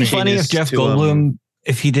the Wouldn't it be funny if freakiness Jeff to Goldblum,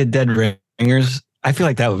 if he did Dead Ringers? I feel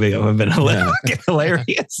like that would have been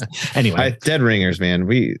hilarious. Anyway, Dead Ringers, man.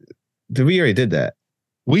 We already did that.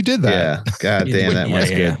 we did that. Yeah. God damn, that was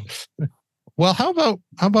good. Well, how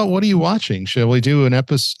about what are you watching? Shall we do an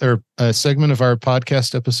episode or a segment of our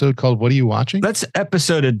podcast episode called "What Are You Watching"? let's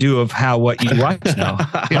episode a do of what you watch now.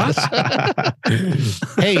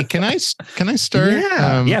 Hey, can I start?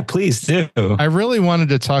 Yeah. Yeah, please do. I really wanted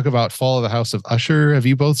to talk about Fall of the House of Usher. Have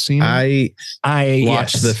you both seen it? I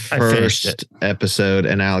watched yes, the I finished it. first episode,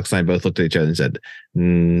 and Alex and I both looked at each other and said,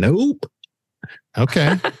 "Nope."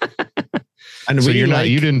 Okay. And So we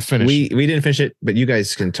you didn't finish. we didn't finish it, but you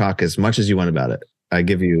guys can talk as much as you want about it. I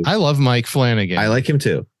give you. I love Mike Flanagan. I like him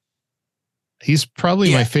too. He's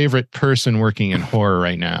probably Yeah. my favorite person working in horror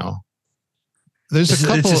right now. There's a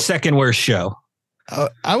couple. It's the second worst show.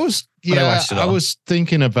 I was But I watched it all. was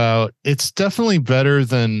thinking about. It's definitely better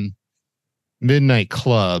than Midnight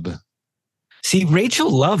Club. See, Rachel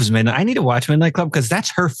loves Midnight. I need to watch Midnight Club because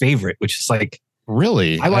that's her favorite, which is like,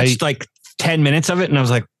 Really, I watched like 10 minutes of it and I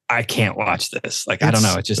was like, I can't watch this. Like, I don't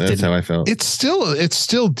know. It just That's didn't. how I felt. It's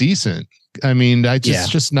still decent. I mean, Yeah.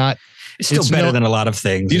 just not. It's still it's better no- than a lot of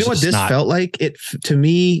things. You know It's what just this not- felt like? It to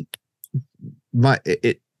me,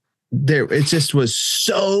 it just was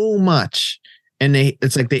so much, and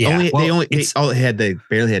it's like they Yeah, only well, they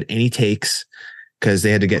barely had any takes because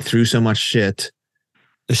they had to get through so much shit,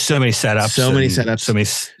 There's so many setups. So many and setups. So many.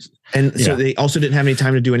 and so Yeah. they also didn't have any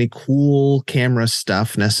time to do any cool camera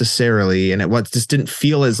stuff necessarily, and it just didn't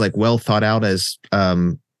feel as like well thought out as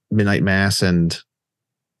Midnight Mass and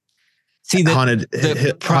See, the Haunted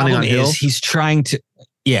problem on Hill. is he's trying to.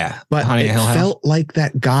 Yeah. But Haunted it Hill House. felt like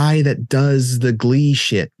that guy that does the Glee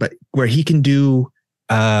shit, but where he can do.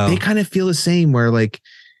 Oh. They kind of feel the same. Where like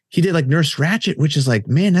he did like Nurse Ratched, which is like,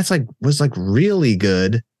 man, that's like was like really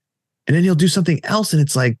good, and then he'll do something else, and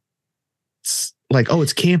it's like oh,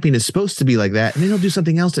 it's camping. It's supposed to be like that, and then he'll do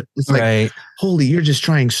something else that it's like, right. holy, you're just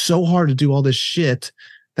trying so hard to do all this shit.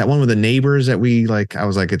 That one with the neighbors that we like, I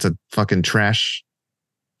was like, it's a fucking trash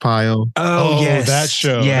pile. Oh, yes. that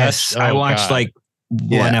show. Yes. That's- I oh, watched God. like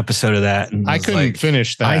one episode of that. And I was couldn't like,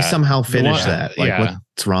 finish that. I somehow finished one- that. Like, yeah.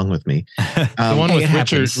 what's wrong with me? The one hey, with it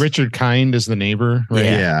happens. Richard Kind as the neighbor. Right?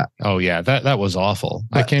 Yeah. Oh yeah, that was awful.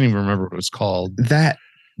 I But- can't even remember what it was called.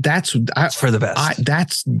 That's It's for the best.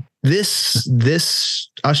 that's this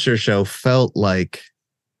Usher show felt like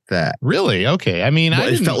that. Really? Okay. I mean, Well,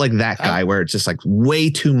 it felt like that guy where it's just like way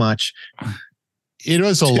too much. it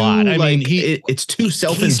was a Too, lot. I mean, like, it's too he's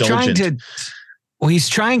trying self-indulgent. to. He's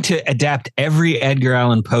trying to adapt every Edgar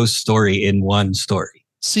Allan Poe story in one story.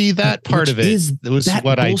 see that part Which of it is was that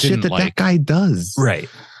what I bullshit didn't that like. guy does. Right.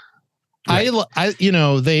 I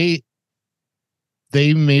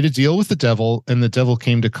they made a deal with the devil and the devil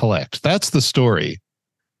came to collect. That's the story.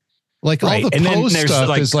 Like Right. all the And then Poe there's, stuff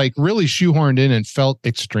like- is like really shoehorned in and felt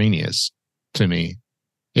extraneous to me.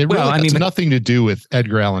 It really Well, I has mean, nothing to do with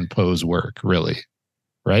Edgar Allan Poe's work, really.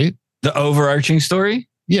 Right? The overarching story.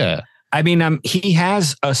 Yeah. I mean, he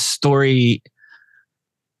has a story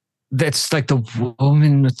that's like the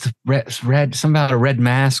woman with the red, something about a red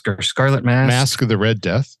mask or scarlet mask. Mask of the Red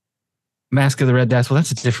Death. Mask of the Red Death. Well,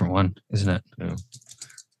 that's a different one, isn't it?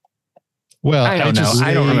 Well, I don't know.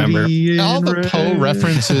 I don't remember. All the Poe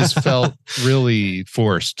references felt really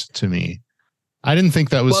forced to me. I didn't think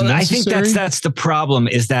that was Well, I necessary. think that's the problem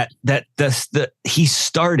is that he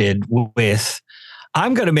started with,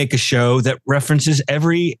 I'm going to make a show that references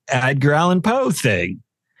every Edgar Allan Poe thing.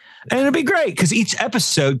 And it'll be great because each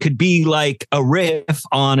episode could be like a riff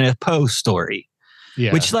on a Poe story,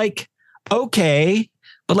 yeah. which like, okay,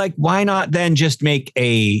 But like, why not then just make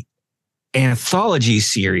a anthology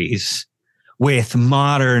series with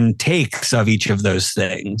modern takes of each of those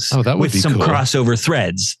things? Oh, that would with be some cool. crossover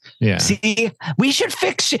threads. Yeah. See, we should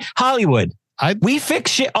fix shit. Hollywood. We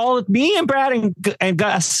fix shit. All me and Brad and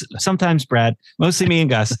Gus. Sometimes Brad, mostly me and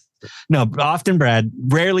Gus. No, often Brad,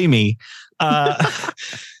 rarely me.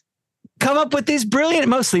 Come up with these brilliant,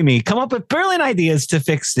 mostly me. Come up with brilliant ideas to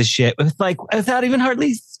fix this shit without even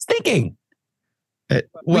hardly thinking.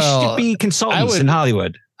 We should be consultants in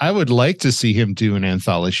Hollywood. I would like to see him do an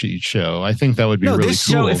anthology show. I think that would be really cool.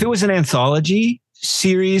 Show, if it was an anthology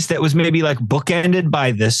series that was maybe like bookended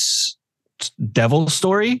by this devil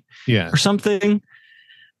story, or something.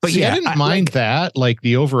 But I didn't mind that, like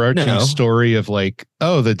the overarching story of like,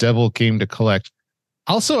 oh, the devil came to collect.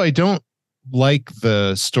 Also, I don't like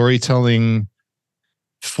the storytelling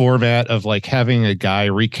format of like having a guy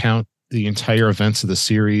recount the entire events of the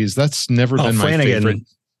series. That's never been my favorite.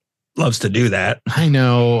 Loves to do that. I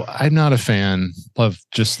know. I'm not a fan of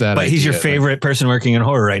just that. But he's your favorite person working in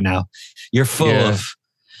horror right now. You're full of.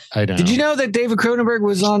 I know. Did you know that David Cronenberg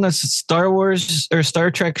was on a Star Wars or Star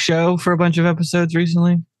Trek show for a bunch of episodes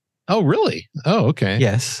recently? Oh, really? Oh, okay.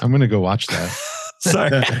 Yes. I'm going to go watch that. Sorry.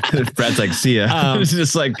 Brad's like, see ya. It's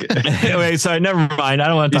just like, wait, sorry, never mind. I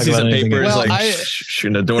don't want to talk about anything. Papers, well,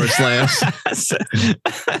 shooting a door slams.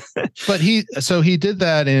 But he did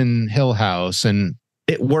that in Hill House and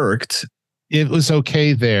it worked. It was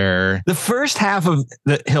okay there. The first half of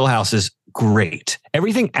the Hill House is great.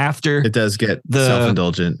 Everything after it does get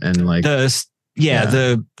self-indulgent and like the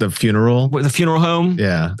funeral, the funeral home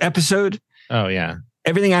episode. Oh yeah.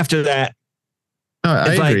 Everything after that. Oh,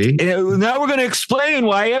 I agree. Now we're going to explain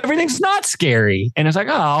why everything's not scary. And it's like,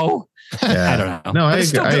 I don't know. No, it's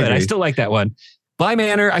still good. I still like that one. Bly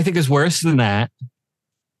Manor, I think, is worse than that.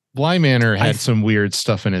 Bly Manor had some weird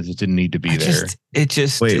stuff in it that didn't need to be there.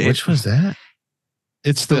 Wait, which was that?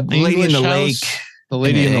 It's the Lady in the Lake. The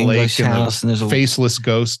Lady in the Lake house, and there's faceless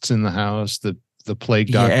ghosts in the house. The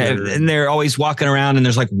plague doctor, and they're always walking around, and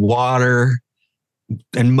there's like water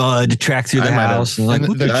and mud track through the house. And like,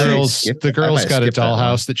 the girls got a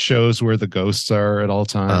dollhouse that shows where the ghosts are at all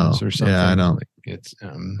times or something. Yeah, I know. It's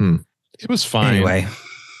it was fine. Anyway,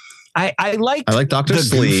 I like Dr. the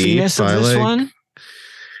Sleep. goofiness of this one.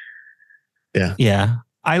 Yeah. Yeah.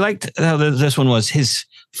 I liked how this one was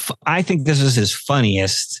I think this is his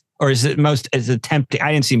funniest, or is it most as attempting?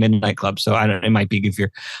 I didn't see Midnight Club, so I don't, it might be goofier,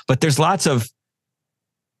 but there's lots of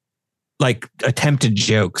like attempted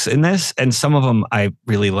jokes in this. And some of them I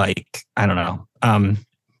really like. I don't know.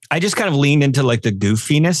 I just kind of leaned into like the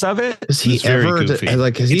goofiness of it. Has he ever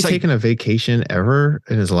has he taken a vacation ever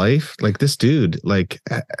in his life? Like this dude, like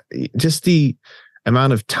just the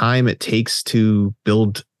amount of time it takes to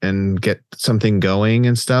build and get something going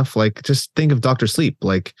and stuff. Like just think of Dr. Sleep,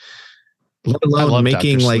 like let alone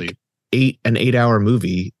making like an 8-hour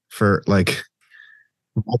movie for like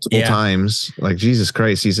multiple times. Like Jesus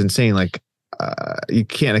Christ, he's insane. Like you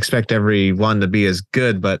can't expect everyone to be as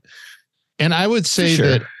good, but and I would say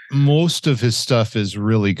that most of his stuff is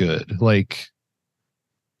really good. Like,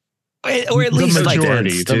 or at least the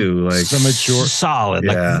majority like too. Like the majority solid,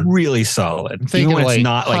 like really solid. Even when it's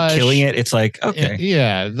not like killing it, it's like okay,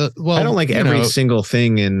 yeah. I don't like every single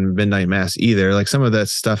thing in Midnight Mass either. Like some of that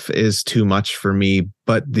stuff is too much for me,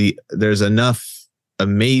 but there's enough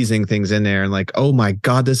amazing things in there, and like, oh my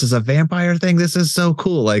god, this is a vampire thing. This is so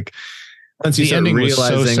cool. Like once you start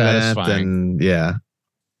realizing that, then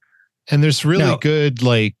and there's really good,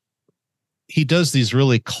 like he does these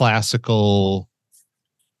really classical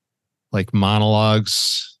like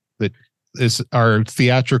monologues that are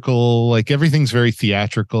theatrical, like everything's very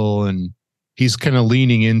theatrical, and he's kind of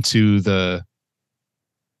leaning into the,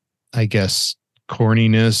 I guess,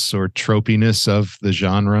 corniness or tropiness of the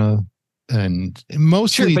genre, and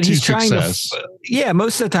mostly to success.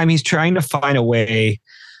 Most of the time he's trying to find a way.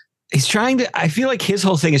 I feel like his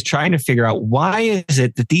whole thing is trying to figure out why is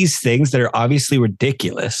it that these things that are obviously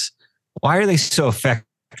ridiculous, why are they so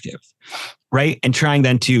effective? Right. And trying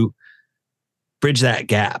then to bridge that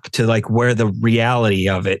gap to like where the reality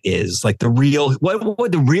of it is, like what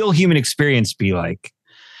would the real human experience be like?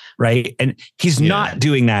 Right. And he's not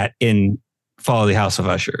doing that in Follow the House of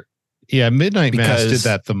Usher. Yeah. Midnight Mass did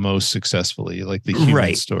that the most successfully, like the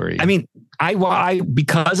human story. I mean,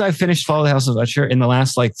 because I finished Follow the House of Usher in the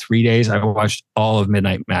last like 3 days, I watched all of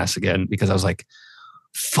Midnight Mass again because I was like,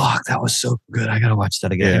 fuck, that was so good. I got to watch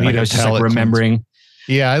that again. I was just like remembering.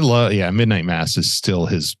 Yeah, Midnight Mass is still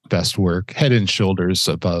his best work, head and shoulders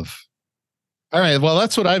above. All right, well,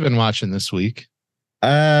 that's what I've been watching this week.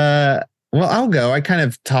 Well, I'll go. I kind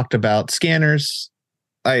of talked about Scanners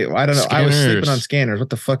I don't know. I was sleeping on Scanners. What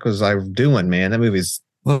the fuck was I doing, man? That movie's.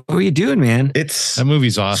 What were you doing, man? That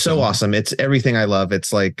movie's awesome. So awesome. It's everything I love.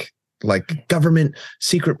 It's like government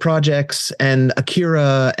secret projects and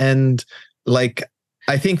Akira, and like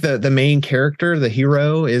I think the main character, the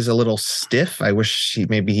hero, is a little stiff. I wish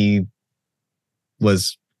he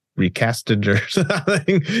was recasted or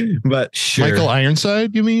something. But sure. Michael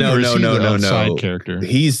Ironside, you mean? No. Character.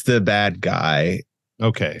 He's the bad guy.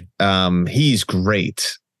 Okay. He's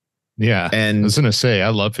great. Yeah. And I was gonna say I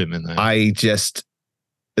love him in that.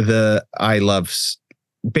 I love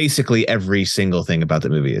basically every single thing about the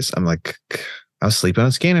movie. I'm like, I was sleeping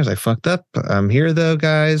on Scanners. I fucked up. I'm here though,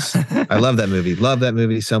 guys. I love that movie. Love that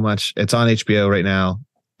movie so much. It's on HBO right now.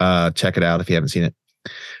 Check it out if you haven't seen it.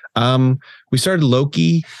 We started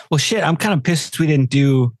Loki. Well, shit. I'm kind of pissed we didn't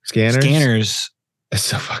do Scanners. It's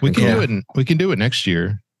so fucking we can do it. We can do it next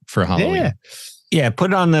year for Halloween. Yeah.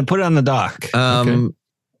 Put it on the dock. Okay.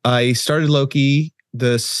 I started Loki.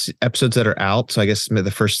 The episodes that are out. So I guess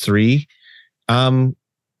the first 3. God,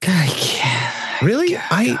 really?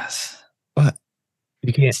 What?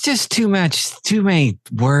 You can't. It's just too much. Too many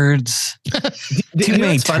words. Too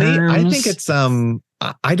many terms. Funny? I think it's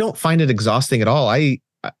I don't find it exhausting at all.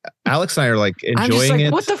 Alex and I are like enjoying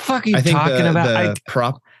it. What the fuck are you talking about?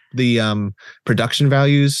 The production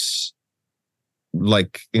values,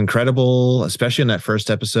 like incredible, especially in that first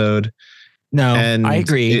episode. No, I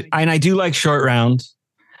agree, and I do like Short Round.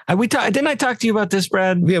 Didn't I talk to you about this,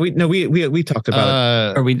 Brad? Yeah, we talked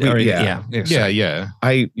about it. Yeah.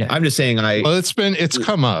 I'm just saying. Well, it's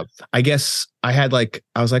come up. I guess I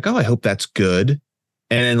was like, oh, I hope that's good.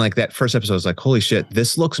 And then like that first episode, I was like, holy shit,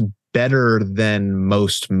 this looks better than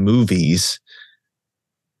most movies.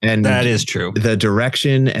 And that is true. The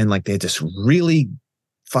direction and like they had this really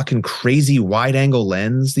fucking crazy wide angle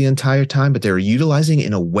lens the entire time, but they were utilizing it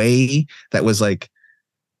in a way that was like,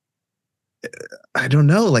 I don't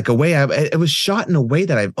know, like it was shot in a way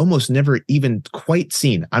that I've almost never even quite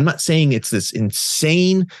seen. I'm not saying it's this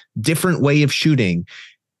insane different way of shooting,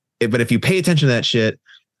 but if you pay attention to that shit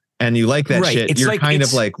and you like that shit, you're kind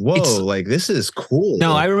of like, whoa, like this is cool.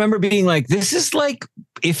 No, I remember being like, this is like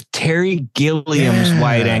if Terry Gilliam's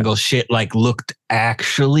wide angle shit like looked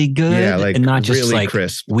actually good, like and not just really like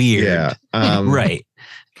crisp, weird. Yeah, right.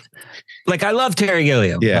 Like I love Terry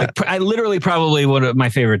Gilliam. Yeah, like, I literally probably one of my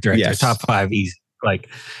favorite directors, top 5 easy. Like,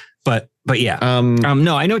 but yeah.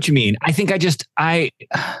 No, I know what you mean. I think I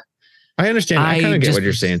understand. I kind of get what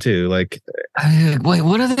you're saying too. Like, wait,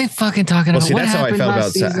 what are they fucking talking about? See, that's how I felt about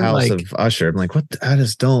House of Usher. I'm like, what? I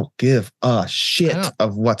just don't give a shit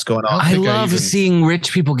of what's going on. I love seeing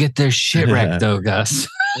rich people get their shit wrecked, though, Gus.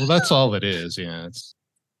 Well, that's all it is. Yeah. It's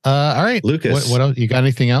all right, Lucas. What else? You got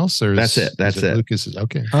anything else? Or that's it. That's it. Lucas is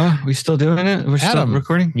okay. We still doing it? We're still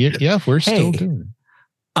recording. Yeah, we're still doing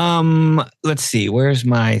it. Let's see. Where's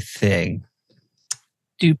my thing?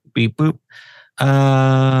 Doop beep boop.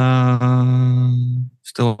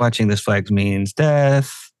 Still watching This Flag Means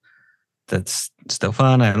Death. That's still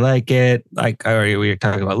fun. I like it. We were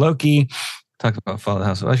talking about Loki. Talked about Fall of the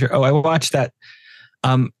House of Usher. Oh, I watched that.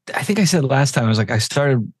 I think I said last time I was like, I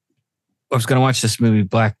was going to watch this movie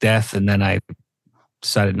Black Death, and then I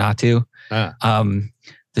decided not to. The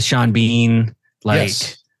Sean Bean plague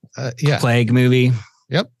movie.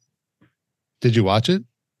 Yep. Did you watch it?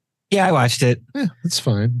 Yeah, I watched it. Yeah, it's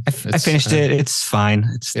fine. I finished it. It's fine.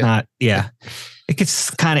 It's not. Yeah, it gets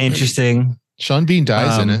kind of interesting. Sean Bean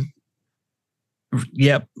dies in it.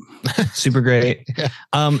 Yep, super great. Yeah.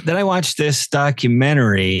 Then I watched this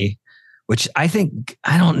documentary, which I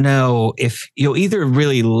don't know if you'll either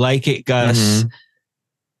really like it, Gus,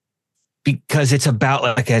 because it's about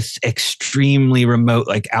like an extremely remote,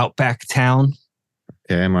 like outback town.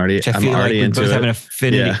 Okay, I'm already into both it. have an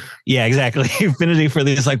affinity. Yeah, exactly. Affinity for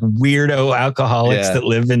these like weirdo alcoholics that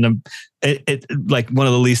live in like one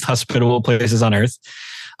of the least hospitable places on earth.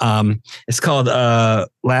 It's called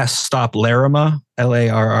Last Stop Larrimah,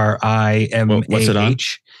 LARRIMAH. What's it on?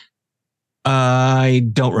 I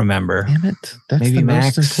don't remember. Damn it. That's maybe the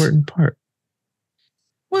Max. most important part.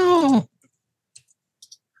 Well,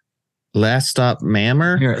 Last Stop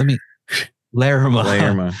Mammer? Here, let me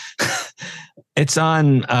Larrimah. It's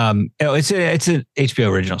on it's an HBO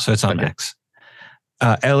original, so it's on Max.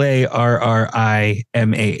 LARRIMAH,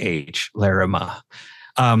 Larrimah.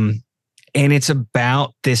 And it's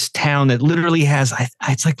about this town that literally has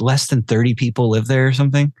it's like less than 30 people live there or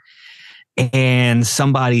something. And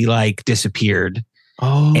somebody like disappeared.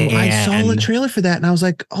 Oh, I saw the trailer for that and I was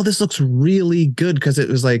like, oh, this looks really good because it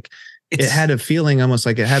was like it had a feeling almost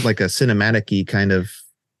like it had like a cinematic-y kind of.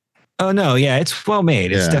 Oh no, yeah, it's well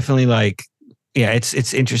made. It's definitely like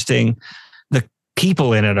it's interesting. The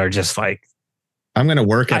people in it are just like, I'm going to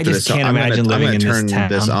work after I this. just can't imagine living in turn this town.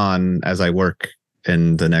 this on as I work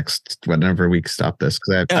in the next whenever we stop this,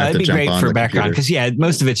 because I have it'd to be jump great on for the background computer. because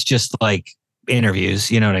most of it's just like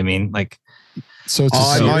interviews. You know what I mean? Like, So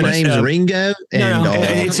it's my name's Ringo, and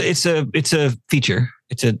it's a feature.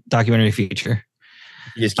 It's a documentary feature.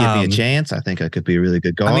 you just give me a chance. I think I could be a really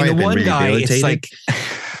good guy. I mean, I've the been one guy, it's rehabilitated.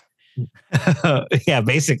 like, yeah,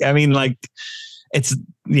 basic. I mean, like, it's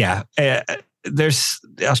there's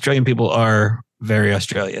Australian people are very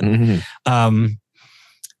Australian, and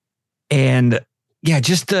it's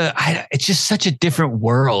just such a different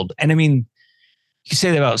world. And I mean, you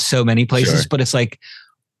say that about so many places, but it's like,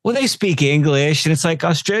 well, they speak English, and it's like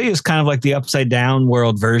Australia is kind of like the upside down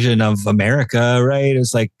world version of America, right?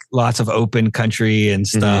 It's like lots of open country and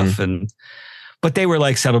stuff, but they were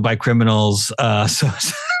like settled by criminals. So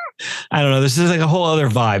I don't know. This is like a whole other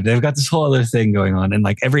vibe. They've got this whole other thing going on, and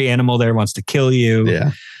like every animal there wants to kill you.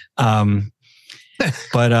 Yeah.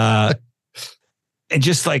 But it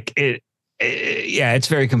just like it's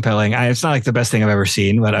very compelling. It's not like the best thing I've ever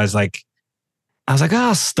seen, but I was like,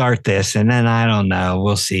 I'll start this, and then I don't know,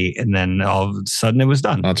 we'll see. And then all of a sudden it was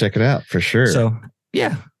done. I'll check it out for sure. So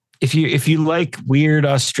yeah, if you like weird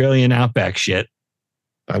Australian outback shit,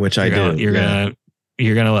 which I do, you're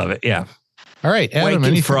gonna love it. Yeah. All right, Adam.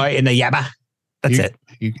 Wake and fry in the yabba. That's it.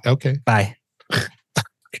 Okay. Bye.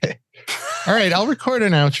 Okay. All right, I'll record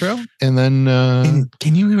an outro, and then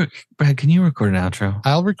Brad? Can you record an outro?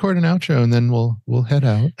 I'll record an outro, and then we'll head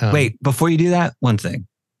out. Wait, before you do that, one thing.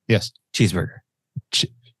 Yes. Cheeseburger.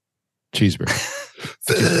 Cheeseburger.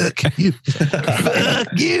 Fuck you.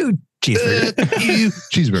 Fuck you. Cheeseburger. Fuck you.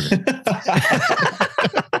 Cheeseburger.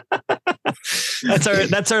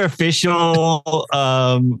 That's our official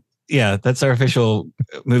that's our official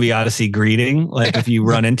Movie Odyssey greeting. Like if you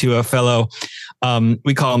run into a fellow,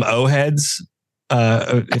 we call them O-heads.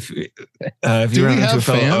 If you run into a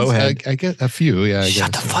fellow O-head, I get a few. Yeah.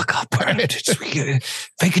 Shut the fuck up, Brad.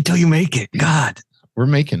 Fake it till you make it. God, we're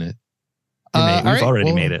making it. We've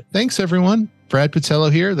already made it. Thanks, everyone. Brad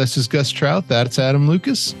Patello here. This is Gus Trout. That's Adam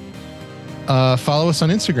Lucas. Follow us on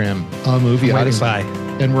Instagram, Movie Odyssey.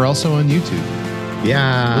 And we're also on YouTube.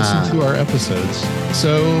 Yeah. Listen to our episodes.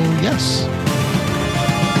 So, yes.